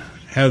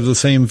have the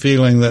same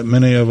feeling that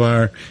many of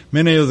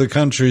the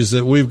countries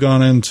that we've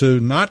gone into,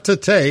 not to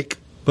take,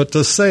 but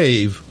to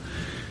save.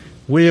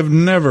 We have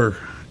never,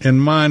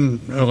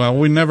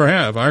 we never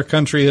have. Our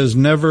country has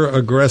never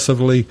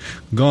aggressively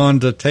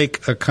gone to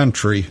take a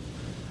country.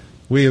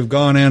 We have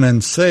gone in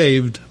and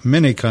saved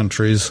many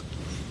countries.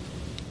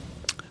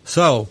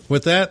 So,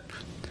 with that,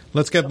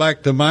 let's get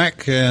back to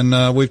Mike,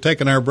 and we've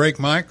taken our break,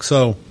 Mike,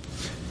 so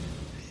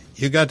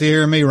you got to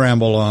hear me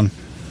ramble on.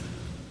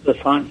 That's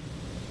fine.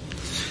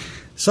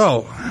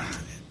 So,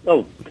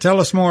 tell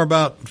us more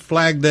about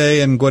Flag Day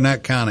in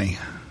Gwinnett County.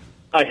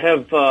 I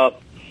have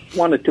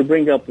wanted to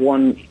bring up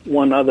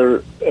one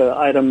other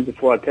item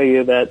before I tell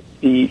you that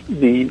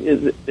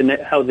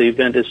how the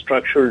event is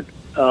structured.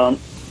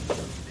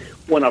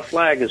 When a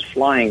flag is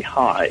flying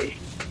high,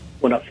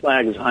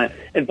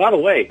 and by the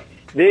way,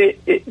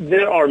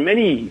 there are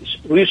many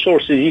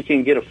resources you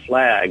can get a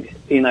flag,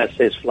 the United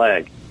States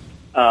flag.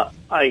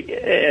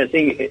 I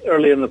think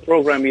earlier in the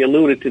program you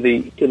alluded to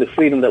the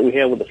freedom that we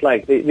have with the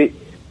flag.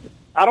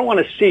 I don't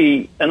want to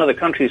see another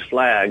country's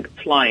flag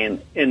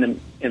flying in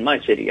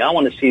my city. I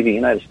want to see the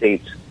United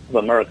States of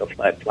America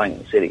flag flying in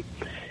the city.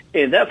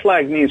 And that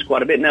flag means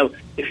quite a bit. Now,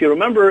 if you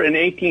remember in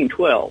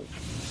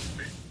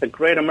 1812, a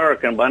great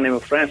American by the name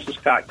of Francis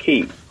Scott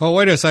Key. Oh,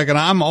 wait a second.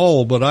 I'm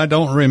old, but I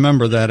don't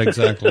remember that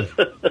exactly.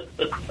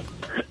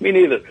 Me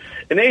neither.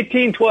 In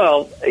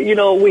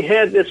 1812, we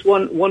had this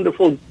one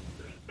wonderful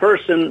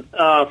person,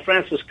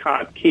 Francis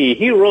Scott Key.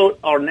 He wrote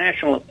our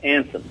national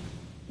anthem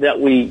that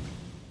we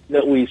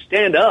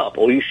stand up,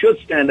 or you should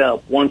stand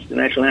up once the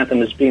national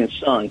anthem is being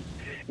sung.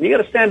 And you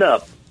got to stand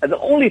up. And the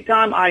only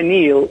time I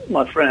kneel,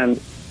 my friend,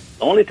 is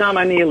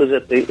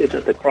at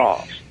the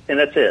cross, and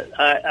that's it.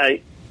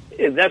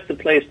 That's the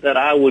place that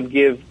I would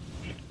give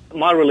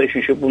my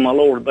relationship with my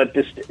Lord. But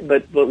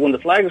when the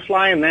flag is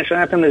flying, the national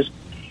anthem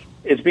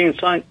is being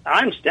sung,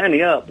 I'm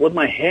standing up with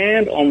my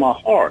hand on my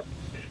heart.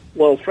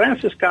 Well,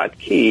 Francis Scott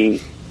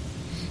Key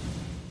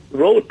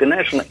wrote the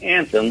national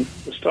anthem,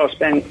 the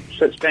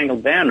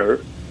Star-Spangled Banner,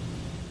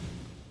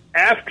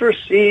 after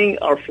seeing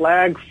our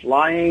flag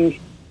flying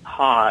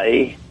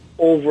high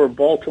over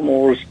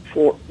Baltimore's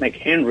Fort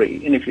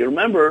McHenry. And if you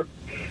remember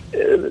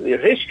your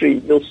history,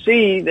 you'll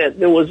see that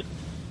there was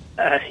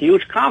a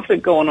huge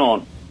conflict going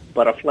on,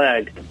 but our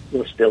flag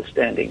was still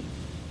standing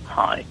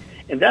high.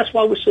 And that's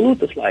why we salute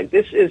the flag.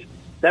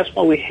 That's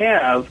why we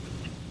have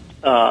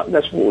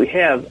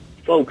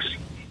folks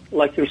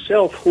like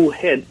yourself who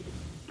had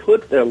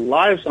put their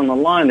lives on the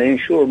line to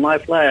ensure my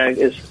flag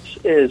is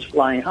is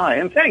flying high.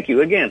 And thank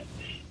you again.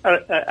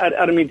 I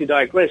don't mean to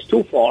digress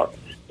too far,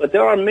 but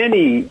there are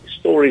many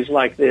stories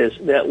like this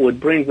that would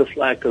bring the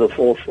flag to the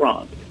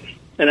forefront.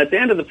 And at the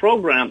end of the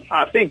program,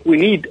 I think we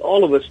need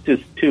all of us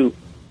to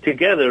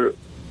together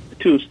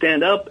to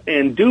stand up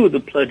and do the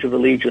Pledge of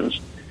Allegiance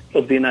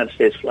of the United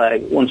States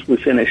flag once we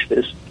finish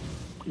this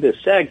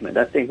segment.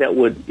 I think that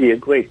would be a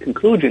great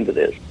conclusion to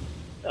this.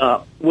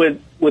 With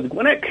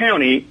Gwinnett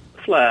County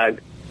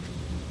flag,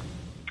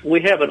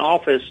 we have an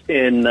office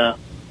in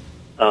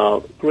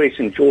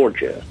Grayson,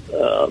 Georgia,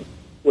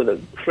 with a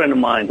friend of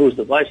mine who's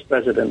the vice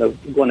president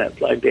of Gwinnett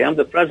Flag Day. I'm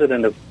the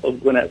president of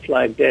Gwinnett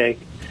Flag Day.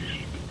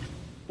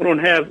 We don't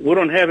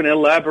have an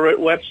elaborate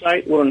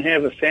website. We don't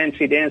have a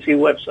fancy-dancy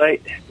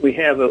website. We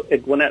have a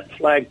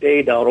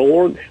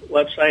GwinnettFlagDay.org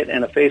website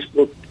and a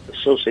Facebook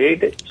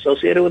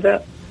associated with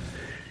that.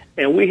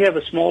 And we have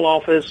a small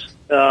office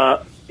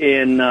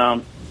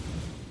in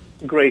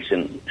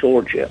Grayson,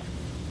 Georgia,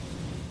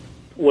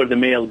 where the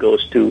mail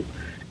goes to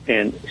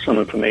and some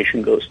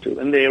information goes to.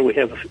 And there we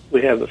have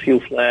a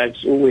few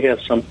flags. We have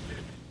some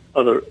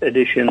other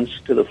additions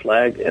to the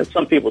flag. And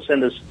some people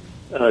send us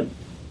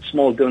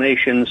small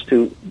donations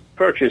to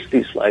purchase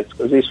these flags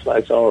because these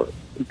flags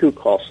do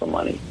cost some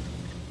money.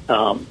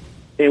 And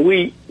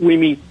we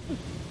meet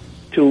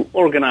to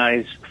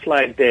organize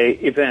Flag Day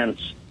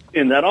events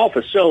in that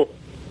office. So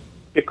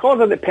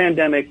because of the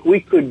pandemic, we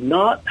could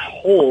not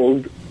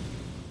hold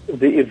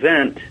the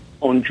event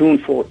on June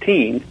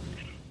 14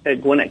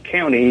 at Gwinnett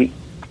County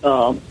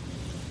War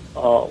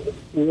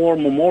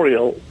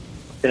Memorial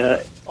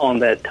on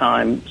that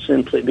time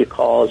simply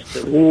because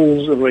the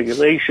rules and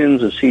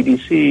regulations of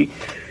CDC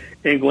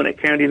and Gwinnett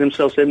County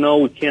themselves said, no,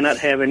 we cannot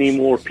have any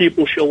more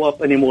people show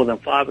up, any more than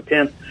 5 or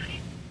 10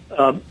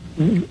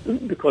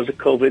 because of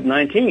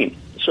COVID-19.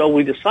 So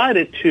we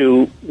decided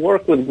to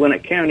work with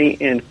Gwinnett County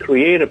and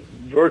create a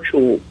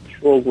virtual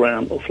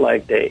program of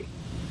Flag Day.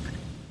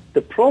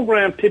 The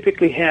program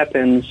typically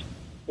happens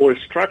or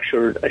is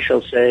structured, I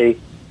shall say,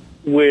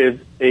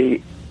 with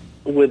a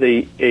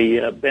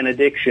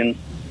benediction,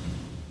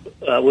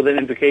 with an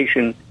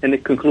invocation, and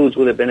it concludes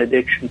with a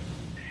benediction.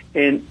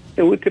 And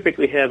we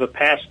typically have a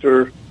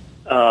pastor,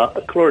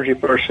 a clergy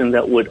person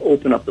that would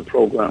open up the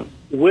program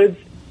with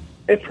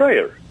a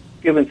prayer,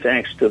 giving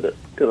thanks to the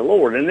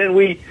Lord. And then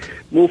we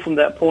move from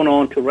that point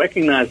on to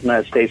recognize the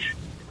United States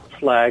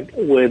flag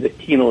with a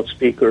keynote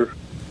speaker.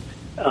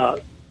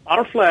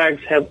 Our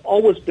flags have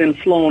always been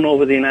flown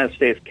over the United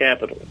States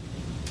Capitol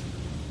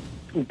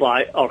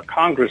by our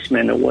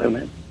congressmen and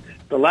women.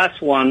 The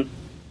last one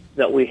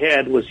that we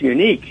had was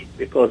unique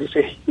because it's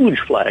a huge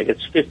flag.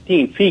 It's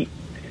 15 feet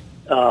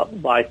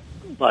by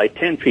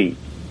 10 feet.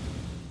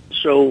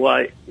 So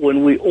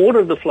when we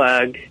ordered the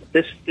flag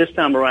this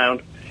time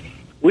around,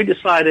 we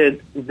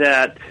decided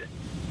that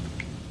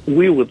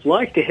we would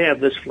like to have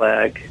this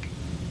flag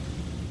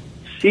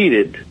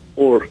seated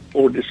or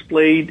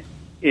displayed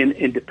in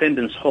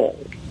Independence Hall.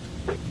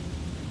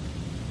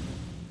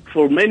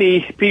 For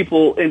many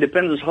people,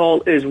 Independence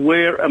Hall is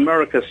where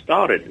America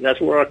started. That's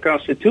where our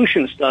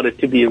Constitution started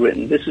to be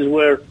written. This is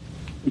where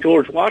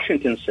George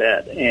Washington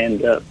sat,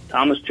 and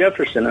Thomas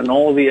Jefferson, and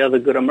all the other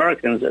good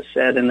Americans that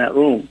sat in that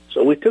room.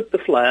 So we took the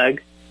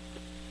flag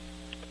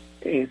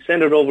and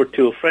sent it over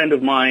to a friend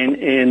of mine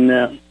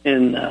in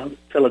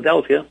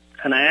Philadelphia,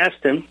 and I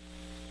asked him,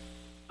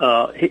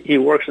 he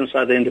works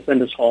inside the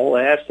Independence Hall,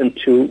 I asked him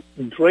to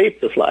drape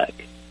the flag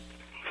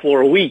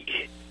for a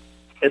week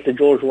at the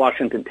George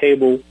Washington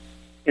table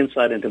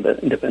inside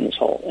Independence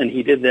Hall. And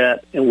he did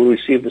that, and we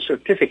received a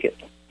certificate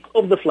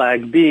of the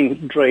flag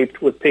being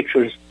draped with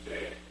pictures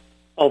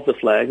of the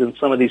flag, and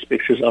some of these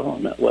pictures are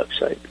on that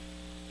website.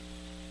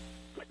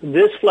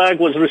 This flag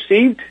was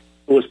received,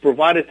 it was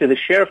provided to the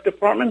Sheriff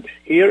Department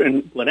here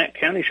in Gwinnett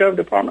County Sheriff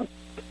Department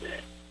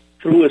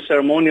through a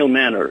ceremonial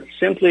manner.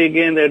 Simply,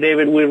 again there,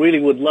 David, we really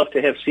would love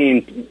to have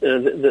seen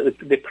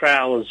the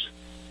crowds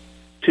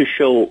to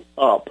show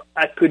up.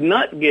 I could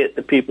not get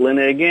the people, and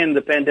again,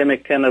 the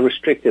pandemic kind of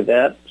restricted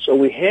that. So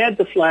we had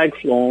the flag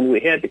flown, we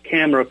had the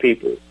camera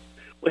people,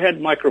 we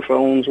had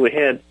microphones, we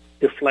had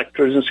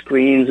deflectors and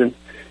screens,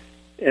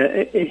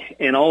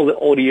 and all the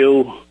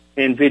audio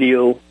and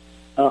video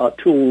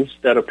tools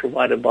that are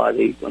provided by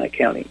the Gwinnett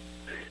County.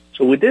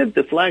 So we did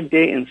the Flag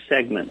Day in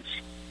segments.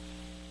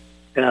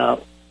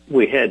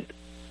 We had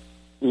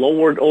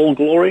lowered Old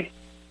Glory,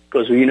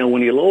 because, you know,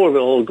 when you lower the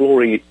Old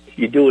Glory,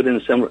 you do it in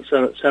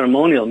a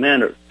ceremonial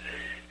manner.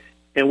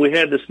 And we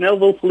had the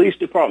Snellville Police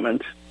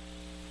Department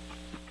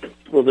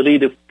with the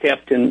lead of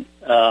Captain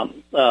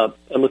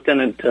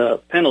Lieutenant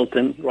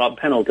Pendleton, Rob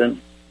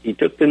Pendleton. He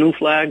took the new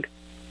flag,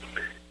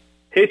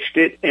 hitched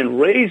it, and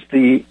raised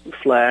the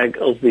flag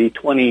of the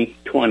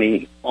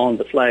 2020 on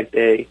the Flag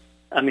Day.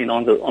 I mean,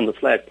 on the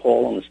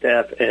flagpole on the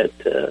staff at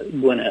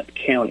Gwinnett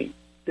County.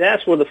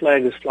 That's where the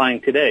flag is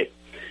flying today.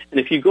 And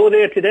if you go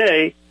there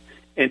today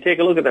and take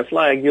a look at that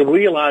flag, you'll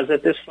realize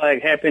that this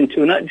flag happened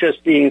to not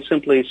just being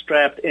simply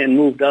strapped and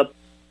moved up.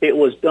 It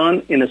was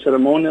done in a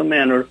ceremonial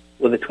manner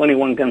with a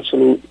 21-gun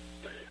salute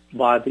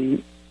by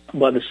the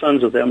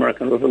Sons of the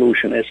American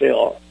Revolution,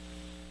 SAR.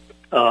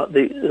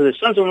 The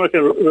Sons of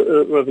American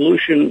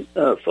Revolution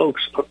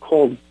folks are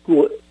called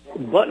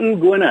Button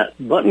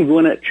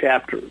Gwinnett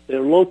chapter.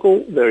 They're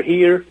local. They're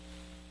here,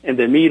 and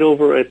they meet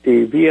over at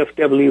the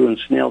VFW in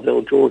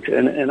Snellville, Georgia.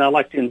 And I'd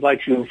like to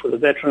invite you, for the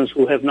veterans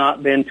who have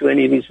not been to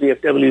any of these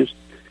VFWs,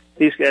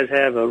 these guys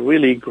have a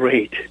really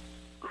great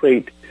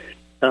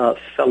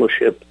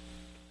fellowship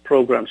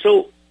program.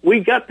 So we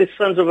got the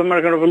Sons of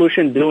American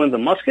Revolution doing the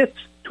muskets,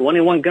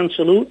 21 gun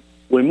salute.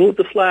 We moved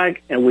the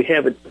flag, and we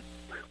have it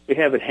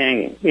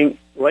hanging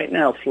right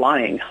now,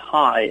 flying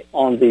high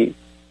on the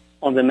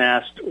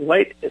mast,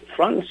 right at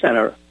front and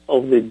center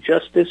of the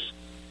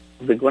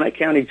Gwinnett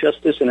County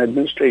Justice and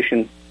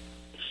Administration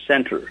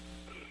Center.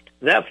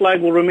 That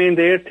flag will remain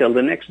there till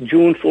the next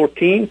June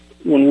 14th,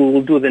 when we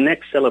will do the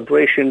next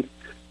celebration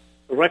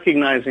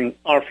recognizing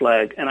our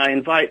flag. And I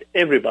invite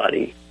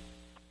everybody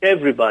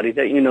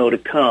that you know to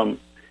come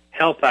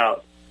help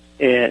out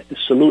and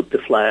salute the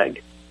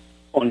flag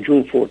on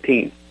June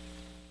 14th.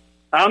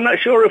 I'm not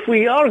sure if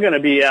we are going to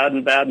be out and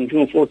about on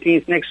June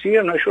 14th next year.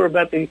 I'm not sure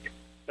about the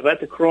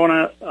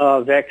corona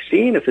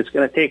vaccine, if it's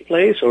going to take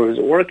place, or is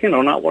it working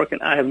or not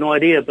working. I have no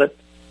idea, but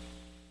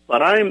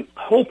I'm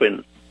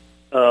hoping,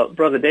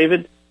 Brother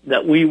David,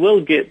 that we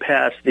will get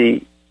past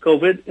the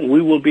COVID and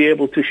we will be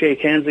able to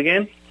shake hands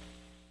again,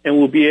 and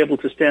we'll be able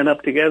to stand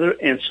up together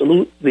and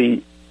salute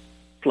the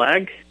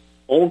flag,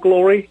 Old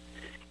Glory,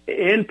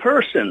 in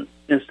person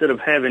instead of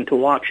having to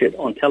watch it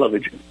on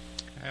television.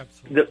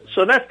 Absolutely.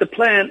 So that's the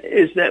plan,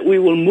 is that we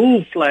will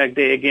move Flag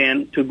Day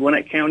again to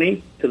Gwinnett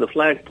County, to the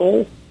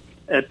flagpole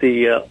at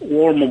the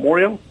War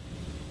Memorial,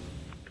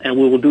 and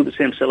we will do the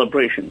same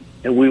celebration.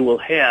 And we will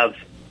have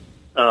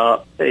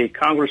a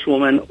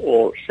congresswoman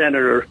or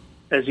senator,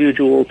 as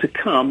usual, to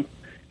come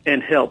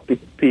and help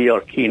be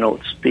our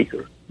keynote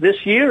speaker.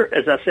 This year,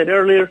 as I said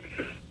earlier,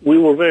 we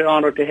were very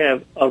honored to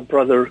have our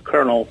brother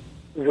Colonel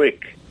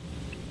Rick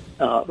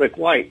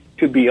White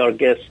to be our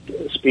guest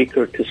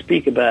speaker, to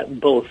speak about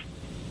both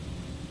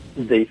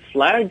the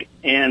flag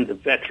and the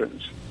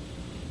veterans.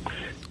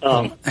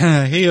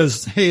 He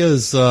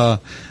is a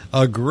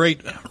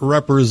great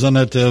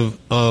representative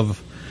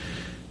of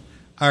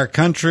our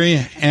country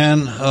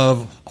and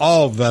of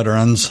all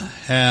veterans,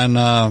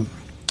 and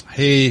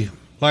he,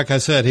 like I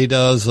said, he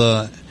does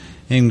an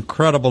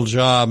incredible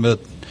job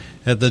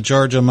at the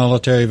Georgia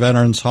Military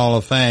Veterans Hall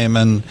of Fame,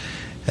 and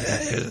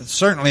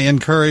certainly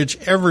encourage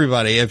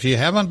everybody, if you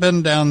haven't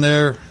been down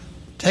there,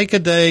 take a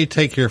day,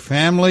 take your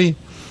family,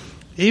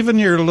 even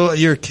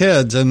your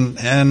kids, and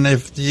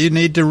if you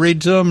need to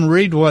read to them,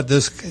 read what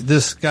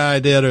this guy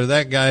did, or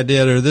that guy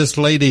did, or this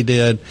lady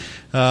did.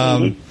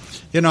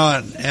 You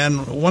know,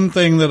 and one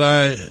thing that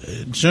I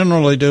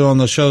generally do on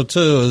the show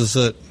too is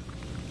that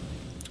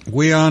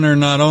we honor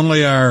not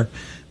only our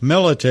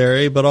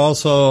military but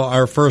also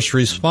our first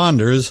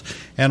responders,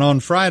 and on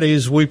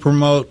Fridays we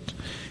promote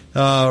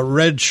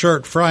Red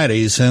Shirt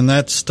Fridays, and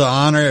that's to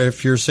honor,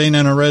 if you're seen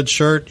in a red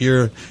shirt,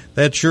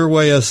 that's your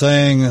way of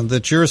saying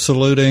that you're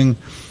saluting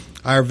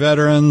our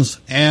veterans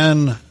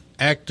and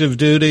active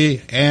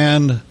duty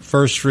and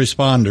first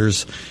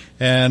responders.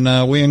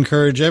 And we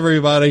encourage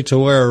everybody to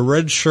wear a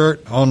red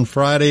shirt on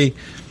Friday,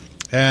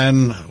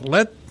 and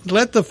let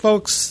the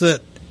folks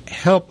that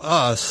help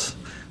us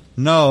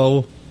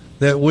know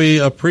that we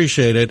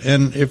appreciate it.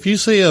 And if you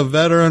see a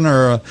veteran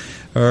or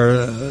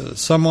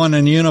someone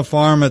in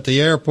uniform at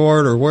the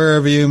airport or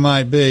wherever you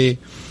might be,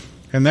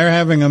 and they're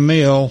having a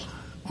meal,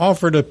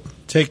 offer to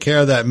take care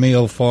of that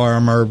meal for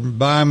them, or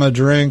buy them a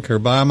drink, or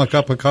buy them a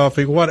cup of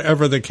coffee,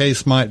 whatever the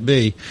case might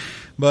be.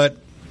 But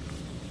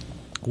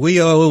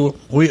we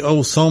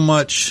owe so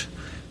much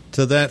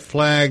to that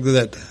flag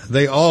that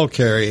they all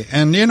carry.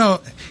 And, you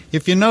know,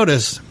 if you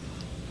notice,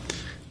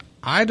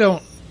 I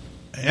don't,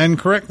 and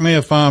correct me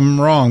if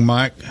I'm wrong,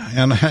 Mike,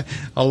 and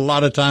a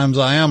lot of times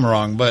I am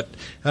wrong, but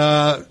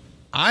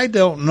I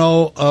don't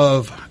know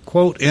of,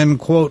 quote,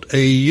 unquote,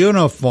 a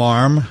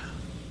uniform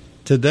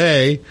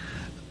today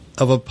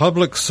of a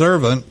public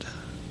servant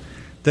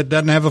that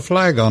doesn't have a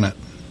flag on it.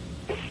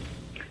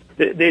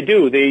 They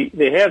do.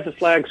 They have the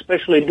flag,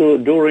 especially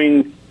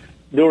during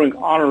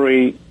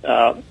honorary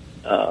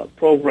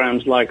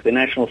programs like the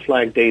National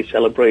Flag Day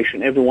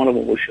celebration. Every one of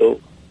them will show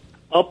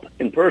up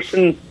in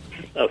person,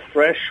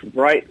 fresh,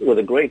 bright, with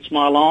a great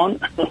smile on,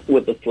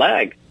 with the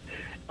flag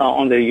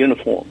on their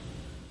uniform.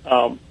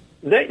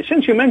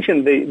 Since you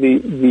mentioned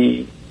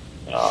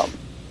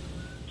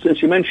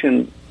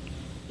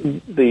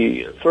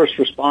the first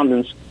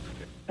respondents,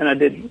 and I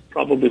did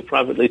probably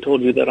privately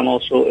told you that I'm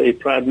also a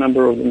proud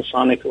member of the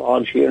Masonic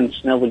Lodge here in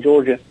Snellville,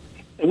 Georgia,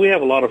 and we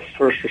have a lot of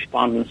first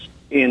respondents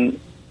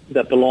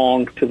that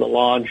belong to the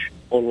lodge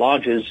or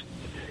lodges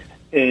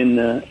in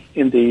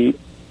the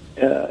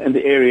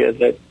area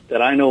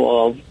that I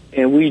know of,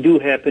 and we do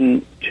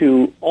happen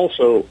to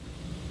also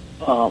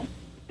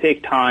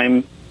take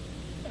time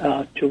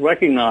to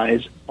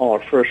recognize our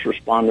first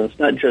respondents,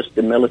 not just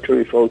the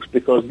military folks,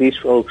 because these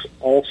folks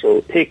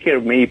also take care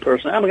of me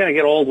personally. I'm going to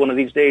get old one of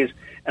these days,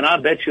 and I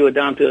bet you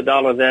down to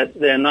 $1 that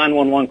their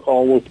 911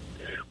 call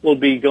will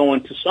be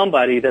going to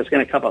somebody that's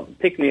going to come up and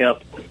pick me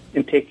up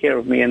and take care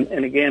of me.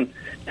 And again,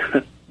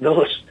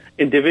 those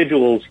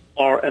individuals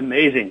are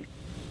amazing.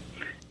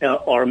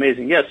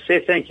 Yes,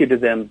 say thank you to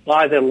them.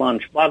 Buy their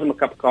lunch. Buy them a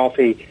cup of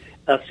coffee.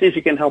 See if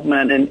you can help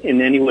them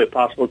in any way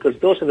possible, because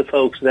those are the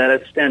folks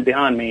that stand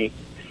behind me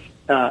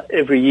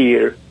every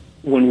year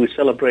when we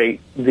celebrate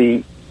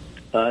the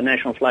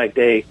National Flag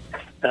Day.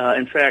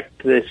 In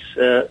fact, this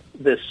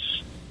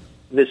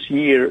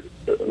year,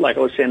 like I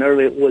was saying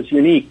earlier, it was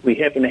unique. We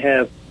happen to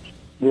have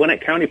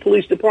Gwinnett County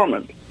Police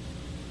Department.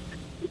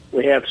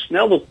 We have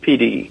Snellville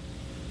PD.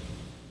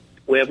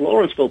 We have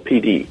Lawrenceville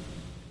PD.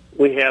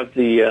 We have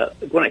the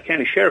Gwinnett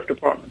County Sheriff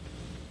Department.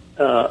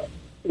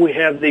 We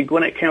have the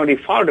Gwinnett County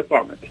Fire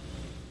Department.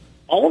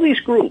 All these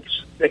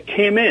groups that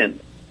came in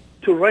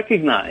to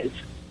recognize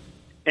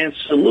and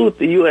salute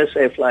the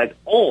USA flag,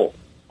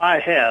 I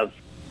have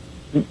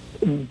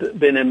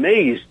been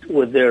amazed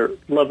with their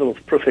level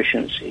of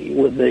proficiency,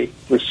 with the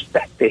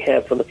respect they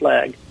have for the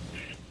flag,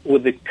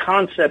 with the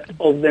concept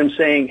of them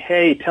saying,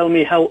 hey, tell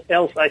me how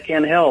else I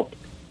can help.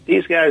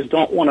 These guys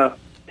don't want to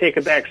take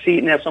a back seat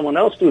and have someone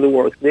else do the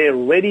work. They're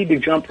ready to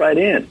jump right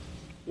in,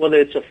 whether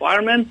it's a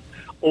fireman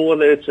or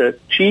whether it's a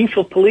chief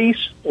of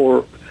police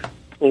or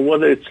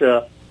whether it's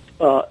a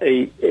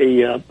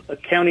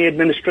county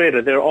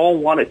administrator. They're all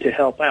wanted to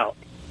help out.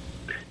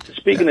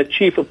 Speaking of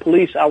chief of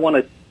police, I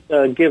want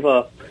to give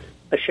a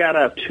shout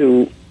out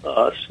to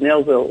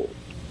Snellville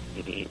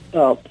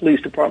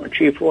Police Department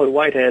Chief Roy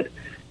Whitehead,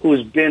 who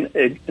has been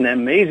an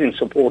amazing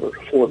supporter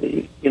for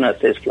the United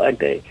States Flag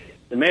Day.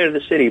 The mayor of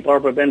the city,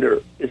 Barbara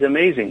Bender, is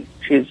amazing.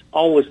 She's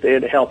always there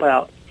to help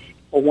out,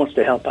 or wants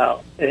to help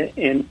out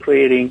in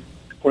creating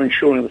or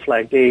ensuring the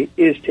Flag Day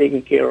is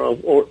taken care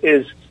of or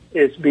is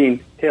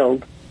being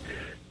held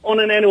on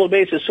an annual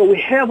basis. So we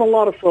have a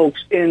lot of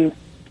folks in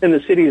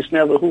the city of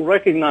Snellville who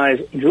recognize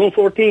June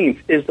 14th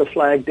is the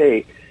Flag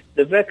Day.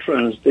 The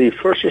veterans, the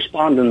first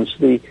responders,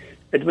 the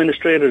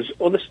administrators,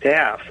 or the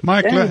staff,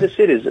 Mike, and the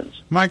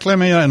citizens. Mike, let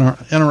me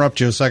interrupt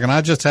you a second.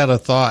 I just had a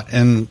thought,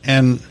 and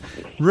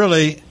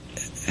really,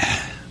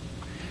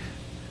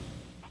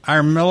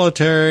 our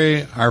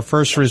military, our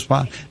first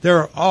responders,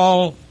 they're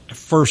all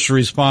first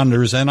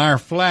responders, and our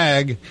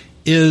flag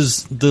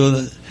is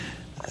the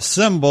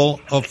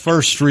symbol of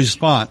first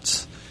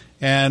response.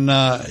 And,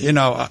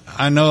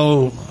 I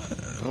know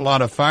a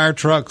lot of fire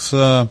trucks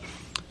will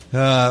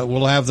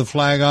have the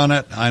flag on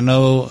it. I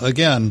know,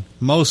 again,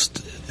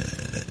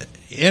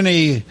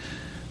 any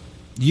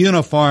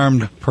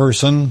uniformed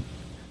person,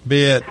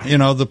 be it,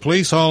 the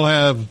police all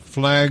have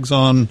flags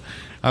on,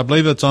 I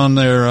believe it's on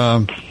their,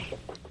 I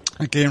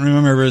can't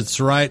remember if it's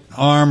right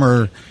arm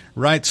or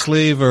right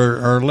sleeve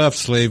or left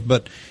sleeve,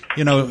 but,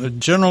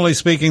 generally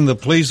speaking, the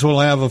police will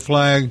have a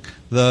flag.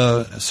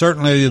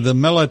 Certainly the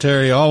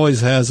military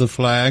always has a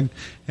flag.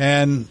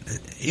 And,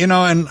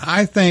 and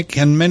I think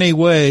in many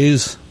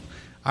ways,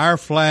 our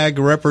flag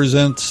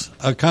represents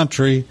a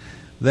country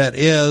that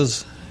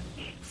is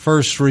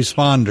first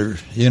responder,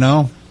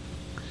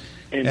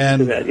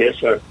 And that, yes,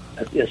 sir.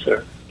 Yes,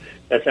 sir.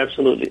 That's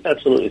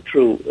absolutely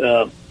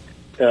true.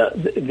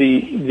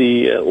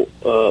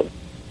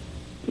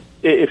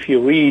 If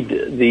you read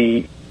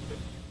the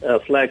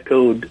flag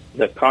code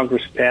that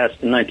Congress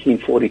passed in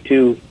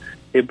 1942,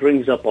 it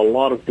brings up a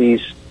lot of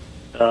these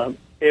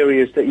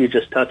areas that you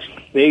just touched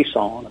base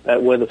on,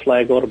 about where the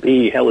flag ought to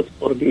be, how it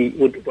ought to be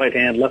with right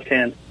hand, left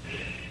hand,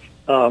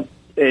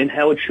 and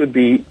how it should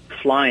be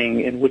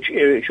flying, and which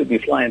area it should be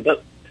flying.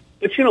 But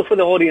for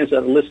the audience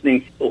that are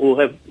listening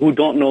who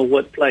don't know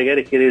what flag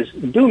etiquette is,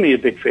 do me a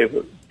big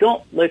favor.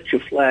 Don't let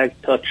your flag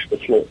touch the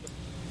floor.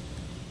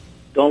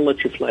 Don't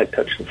let your flag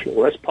touch the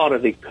floor. That's part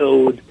of the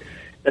code.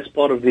 That's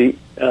part of the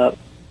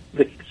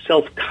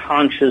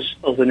self-conscious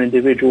of an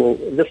individual.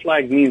 The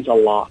flag means a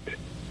lot.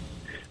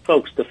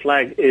 Folks, the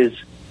flag is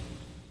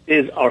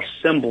our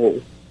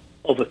symbol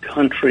of a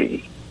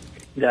country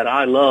that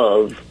I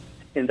love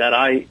and that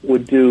I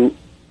would do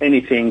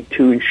anything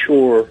to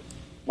ensure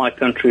my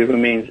country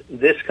remains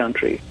this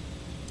country.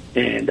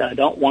 And I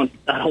don't want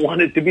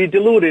it to be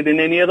diluted in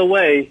any other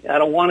way. I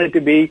don't want it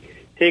to be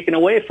taken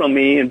away from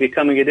me and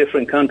becoming a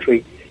different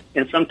country.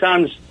 And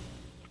sometimes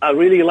I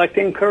really like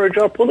to encourage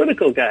our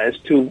political guys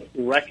to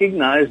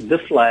recognize the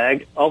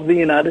flag of the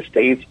United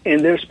States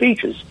in their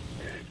speeches.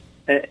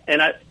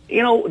 And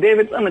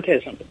David, let me tell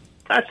you something.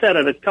 I sat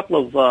at a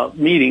couple of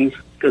meetings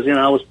because,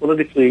 I was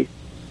politically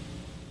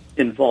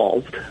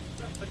involved.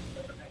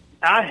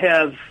 I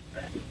have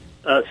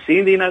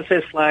seen the United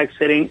States flag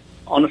sitting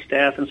on the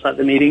staff inside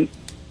the meeting.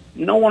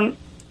 No one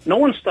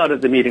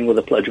started the meeting with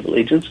a Pledge of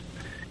Allegiance.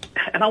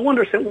 And I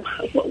wonder,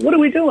 what are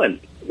we doing?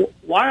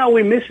 Why are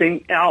we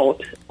missing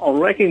out on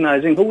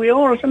recognizing who we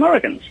are as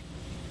Americans?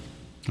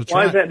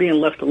 Why is that being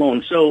left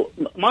alone? So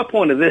my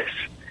point of this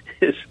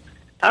is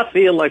I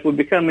feel like we're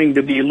becoming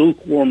to be a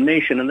lukewarm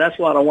nation, and that's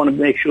why I want to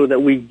make sure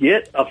that we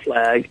get a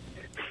flag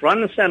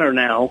front and center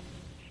now.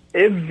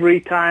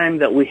 Every time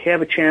that we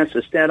have a chance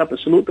to stand up and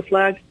salute the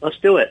flag, let's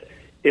do it.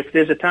 If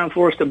there's a time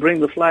for us to bring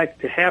the flag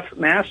to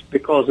half-mast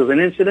because of an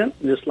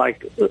incident, just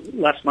like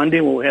last Monday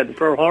when we had the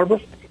Pearl Harbor,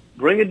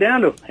 bring it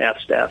down to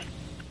half-staff.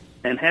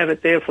 and have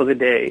it there for the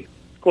day.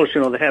 Of course,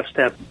 the half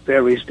staff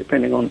varies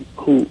depending on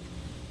who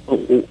or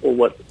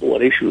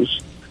what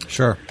issues.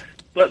 Sure.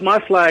 But my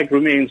flag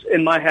remains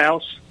in my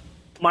house.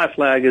 My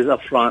flag is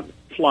up front,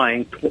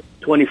 flying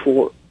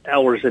 24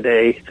 hours a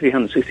day,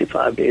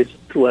 365 days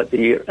throughout the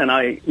year, and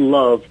I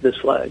love this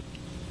flag.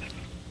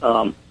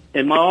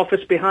 In my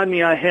office behind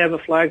me, I have a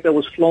flag that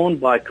was flown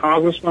by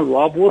Congressman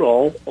Rob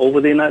Woodall over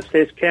the United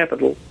States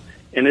Capitol,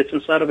 and it's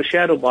inside of a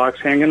shadow box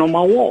hanging on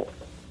my wall.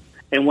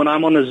 And when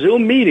I'm on a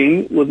Zoom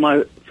meeting with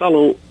my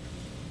fellow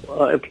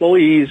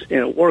employees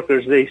and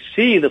workers, they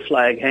see the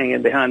flag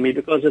hanging behind me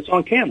because it's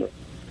on camera.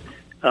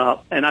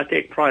 And I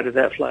take pride of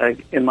that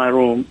flag in my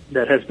room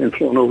that has been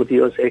flown over the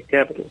USA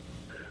Capitol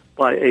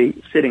by a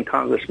sitting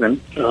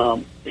congressman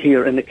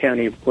here in the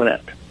county of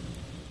Gwinnett.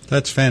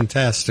 That's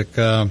fantastic.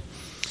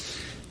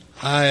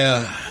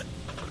 I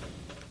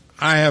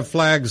have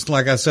flags,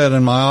 like I said,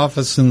 in my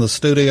office, in the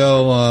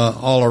studio,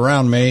 all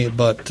around me,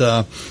 but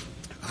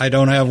I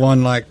don't have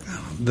one like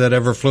that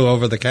ever flew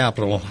over the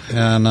Capitol,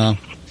 and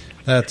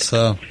that's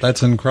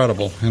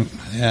incredible.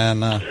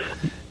 And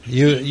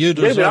you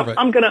deserve David, it.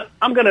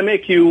 I'm gonna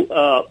make you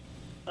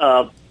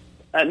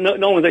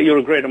knowing that you're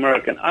a great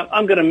American.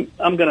 I'm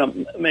gonna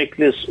make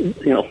this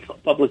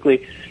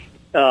publicly.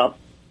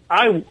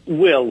 I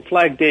will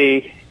Flag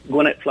Day,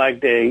 Gwinnett Flag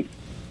Day.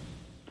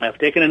 I've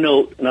taken a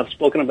note and I've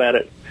spoken about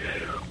it.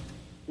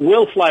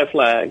 We'll fly a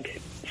flag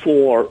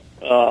for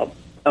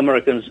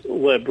Americans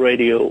Web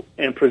Radio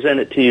and present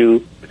it to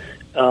you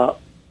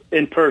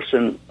in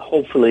person,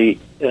 hopefully,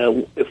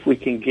 if we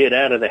can get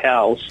out of the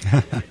house.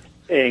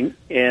 and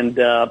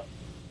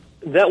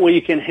that way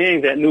you can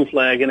hang that new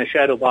flag in a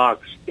shadow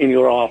box in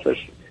your office,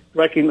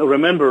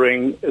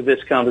 remembering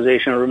this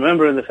conversation,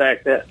 remembering the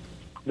fact that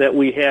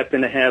we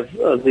happen to have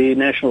the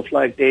National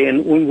Flag Day,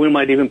 and we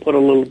might even put a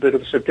little bit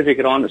of a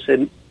certificate on that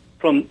said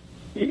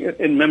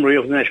in memory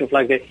of the National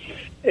Flag Day,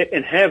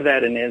 and have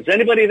that in there. Is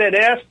anybody that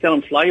asks, tell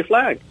them, fly your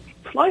flag.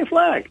 Fly your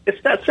flag. It's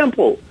that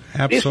simple.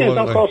 Absolutely. These things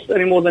don't cost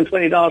any more than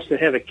 $20 to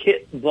have a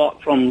kit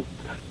bought from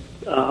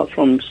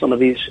some of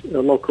these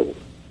local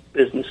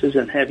businesses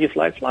and have your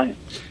flag flying.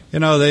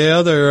 The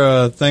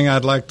other thing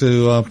I'd like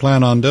to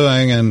plan on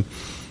doing, and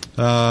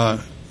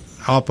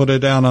I'll put it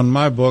down on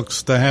my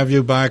books, to have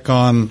you back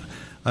on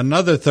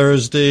another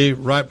Thursday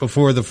right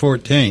before the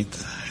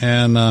 14th.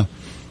 And I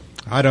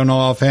don't know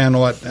offhand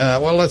what,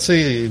 let's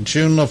see,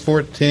 June the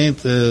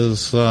 14th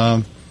is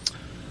on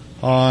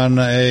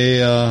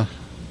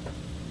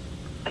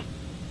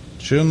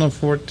June the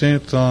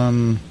 14th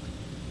on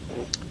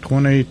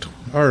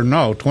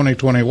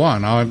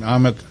 2021.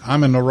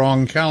 I'm in the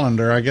wrong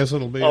calendar. I guess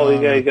it'll be. Oh,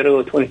 you got to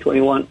go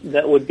 2021.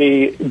 That would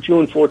be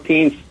June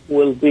 14th.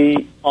 Will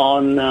be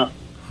on a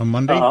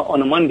Monday.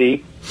 On a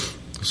Monday.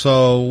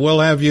 So we'll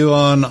have you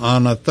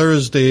on a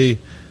Thursday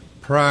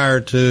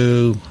prior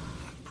to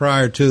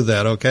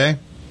that. Okay.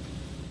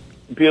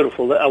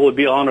 Beautiful. I would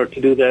be honored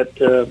to do that,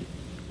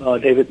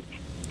 David.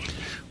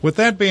 With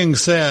that being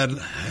said,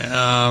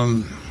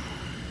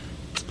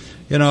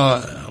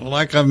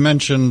 like I've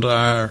mentioned,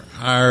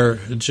 our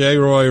J.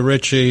 Roy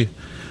Ritchie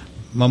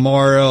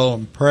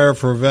Memorial Prayer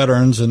for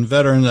Veterans, and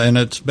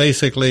it's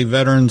basically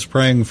veterans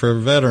praying for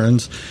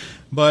veterans.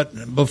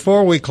 But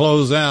before we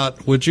close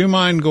out, would you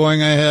mind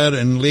going ahead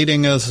and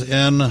leading us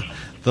in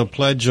the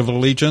Pledge of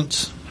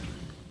Allegiance?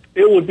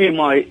 It would be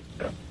my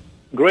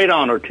great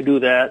honor to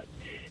do that.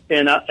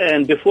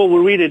 And before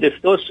we read it,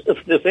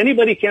 if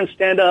anybody can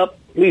stand up,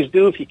 please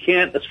do. If you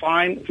can't, that's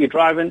fine. If you're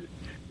driving,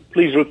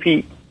 please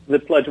repeat the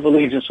Pledge of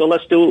Allegiance. So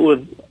let's do it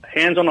with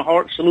hands on the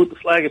heart, salute the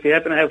flag. If you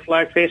happen to have a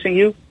flag facing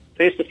you,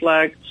 face the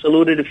flag,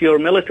 salute it if you're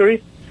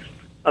military.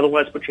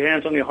 Otherwise, put your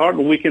hands on your heart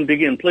and we can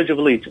begin. Pledge of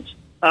Allegiance.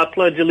 I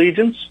pledge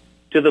allegiance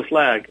to the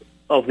flag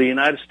of the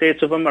United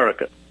States of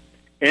America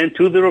and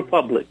to the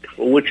republic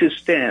for which it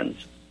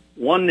stands,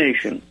 one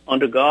nation,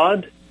 under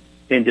God,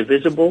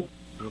 indivisible,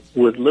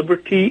 with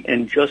liberty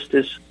and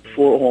justice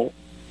for all.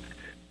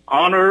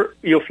 Honor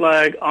your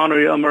flag, honor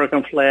your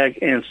American flag,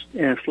 and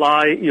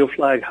fly your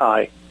flag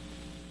high.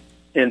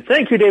 And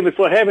thank you, David,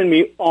 for having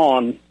me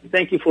on.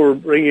 Thank you for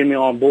bringing me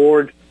on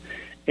board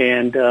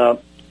and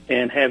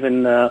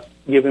having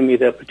given me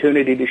the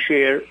opportunity to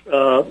share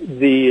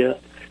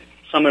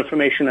some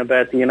information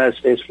about the United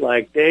States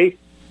Flag Day.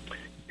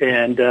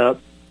 And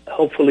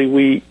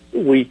hopefully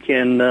we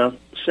can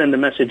send a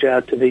message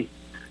out to the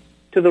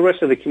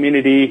rest of the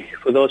community.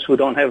 For those who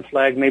don't have a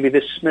flag, maybe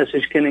this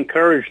message can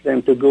encourage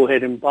them to go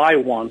ahead and buy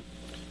one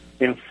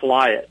and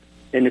fly it.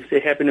 And if they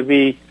happen to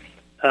be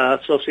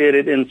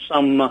associated in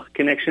some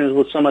connections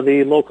with some of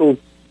the local,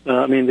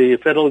 the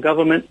federal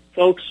government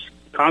folks,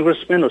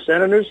 congressmen or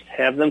senators,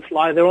 have them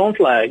fly their own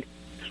flag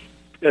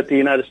at the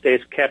United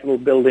States Capitol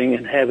building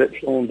and have it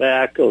flown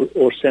back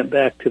or sent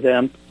back to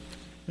them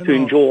to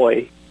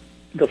enjoy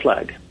the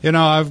flag.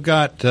 I've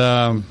got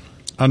a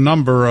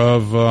number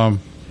of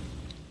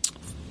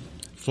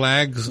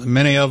flags,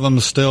 many of them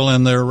still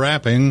in their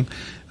wrapping.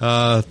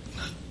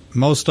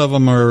 Most of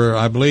them are,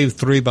 I believe,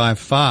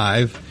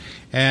 3x5.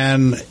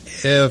 And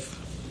if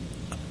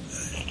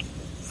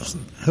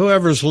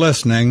whoever's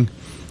listening,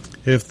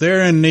 if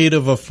they're in need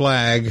of a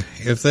flag,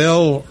 if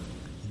they'll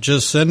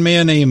just send me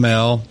an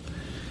email,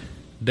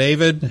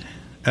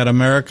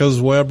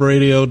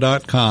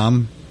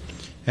 david@americaswebradio.com,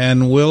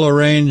 and we'll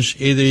arrange,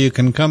 either you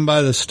can come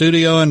by the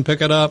studio and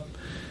pick it up,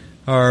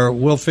 or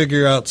we'll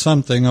figure out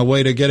something, a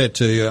way to get it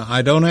to you.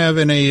 I don't have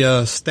any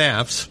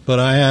staffs, but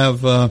I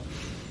have the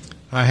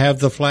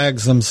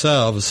flags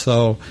themselves.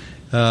 So,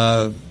 there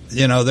are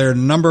a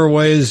number of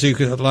ways you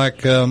could,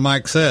 like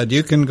Mike said,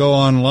 you can go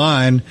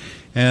online,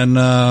 and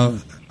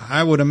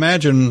I would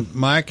imagine,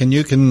 Mike, and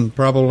you can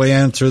probably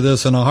answer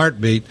this in a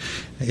heartbeat.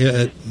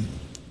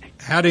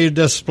 How do you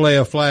display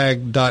a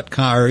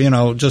flag.com,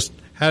 or, just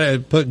how to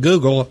put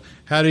Google,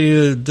 how do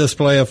you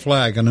display a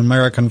flag, an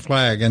American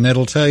flag? And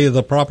it'll tell you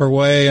the proper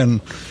way and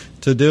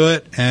to do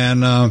it,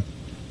 and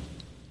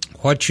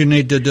what you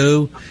need to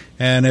do.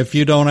 And if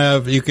you don't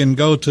have, you can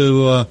go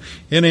to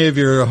any of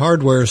your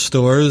hardware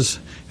stores,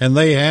 and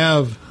they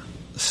have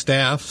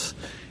staffs,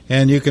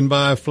 and you can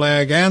buy a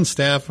flag and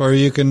staff, or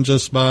you can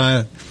just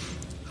buy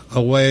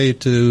a way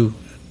to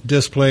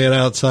display it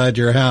outside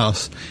your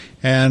house.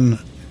 And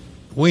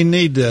we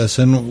need this,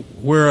 and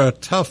we're a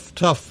tough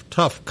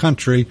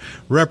country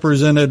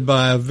represented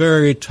by a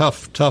very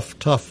tough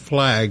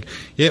flag.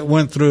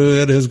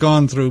 It has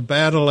gone through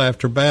battle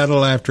after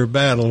battle after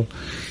battle,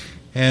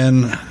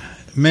 and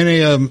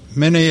many a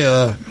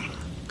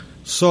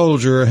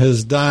soldier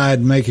has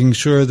died making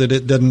sure that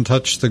it didn't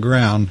touch the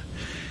ground.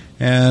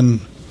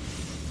 And,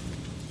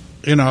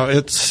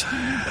 it's,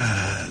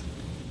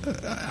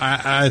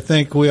 I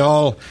think we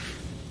all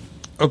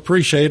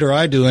appreciate, or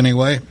I do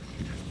anyway,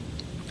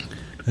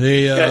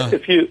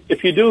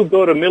 if you do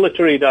go to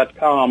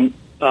military.com,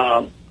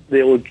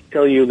 they will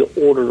tell you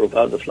the order of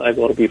how the flag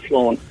ought to be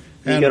flown.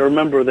 You got to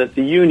remember that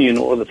the Union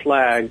or the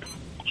flag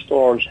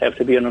stars have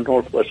to be in the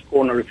northwest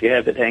corner if you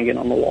have it hanging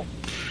on the wall.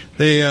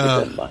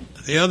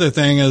 The other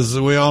thing is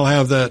we all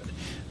have that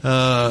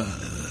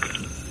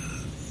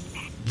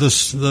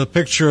the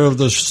picture of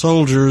the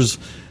soldiers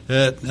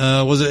at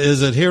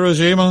is it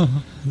Hiroshima?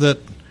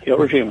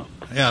 Hiroshima.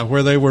 Yeah,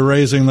 where they were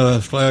raising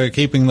the flag,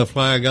 keeping the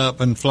flag up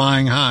and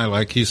flying high,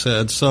 like he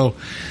said. So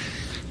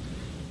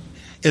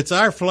it's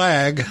our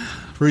flag.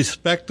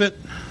 Respect it,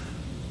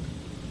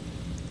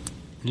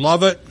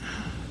 love it,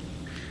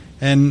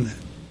 and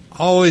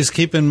always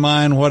keep in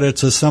mind what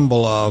it's a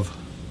symbol of.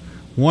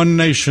 One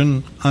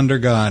nation under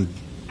God.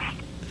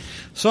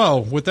 So,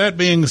 with that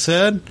being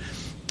said,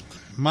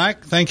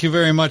 Mike, thank you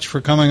very much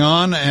for coming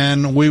on,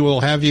 and we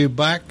will have you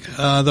back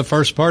the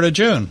first part of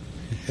June,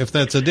 if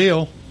that's a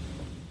deal.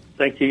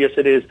 Thank you. Yes,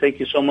 it is. Thank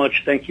you so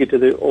much. Thank you to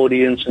the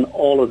audience and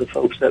all of the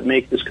folks that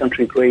make this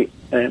country great.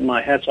 And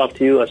my hat's off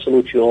to you. I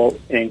salute you all,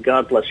 and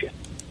God bless you.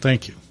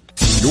 Thank you.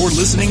 You're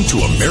listening to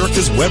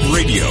America's Web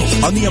Radio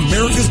on the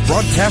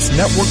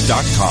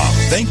AmericasBroadcastNetwork.com.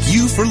 Thank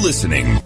you for listening.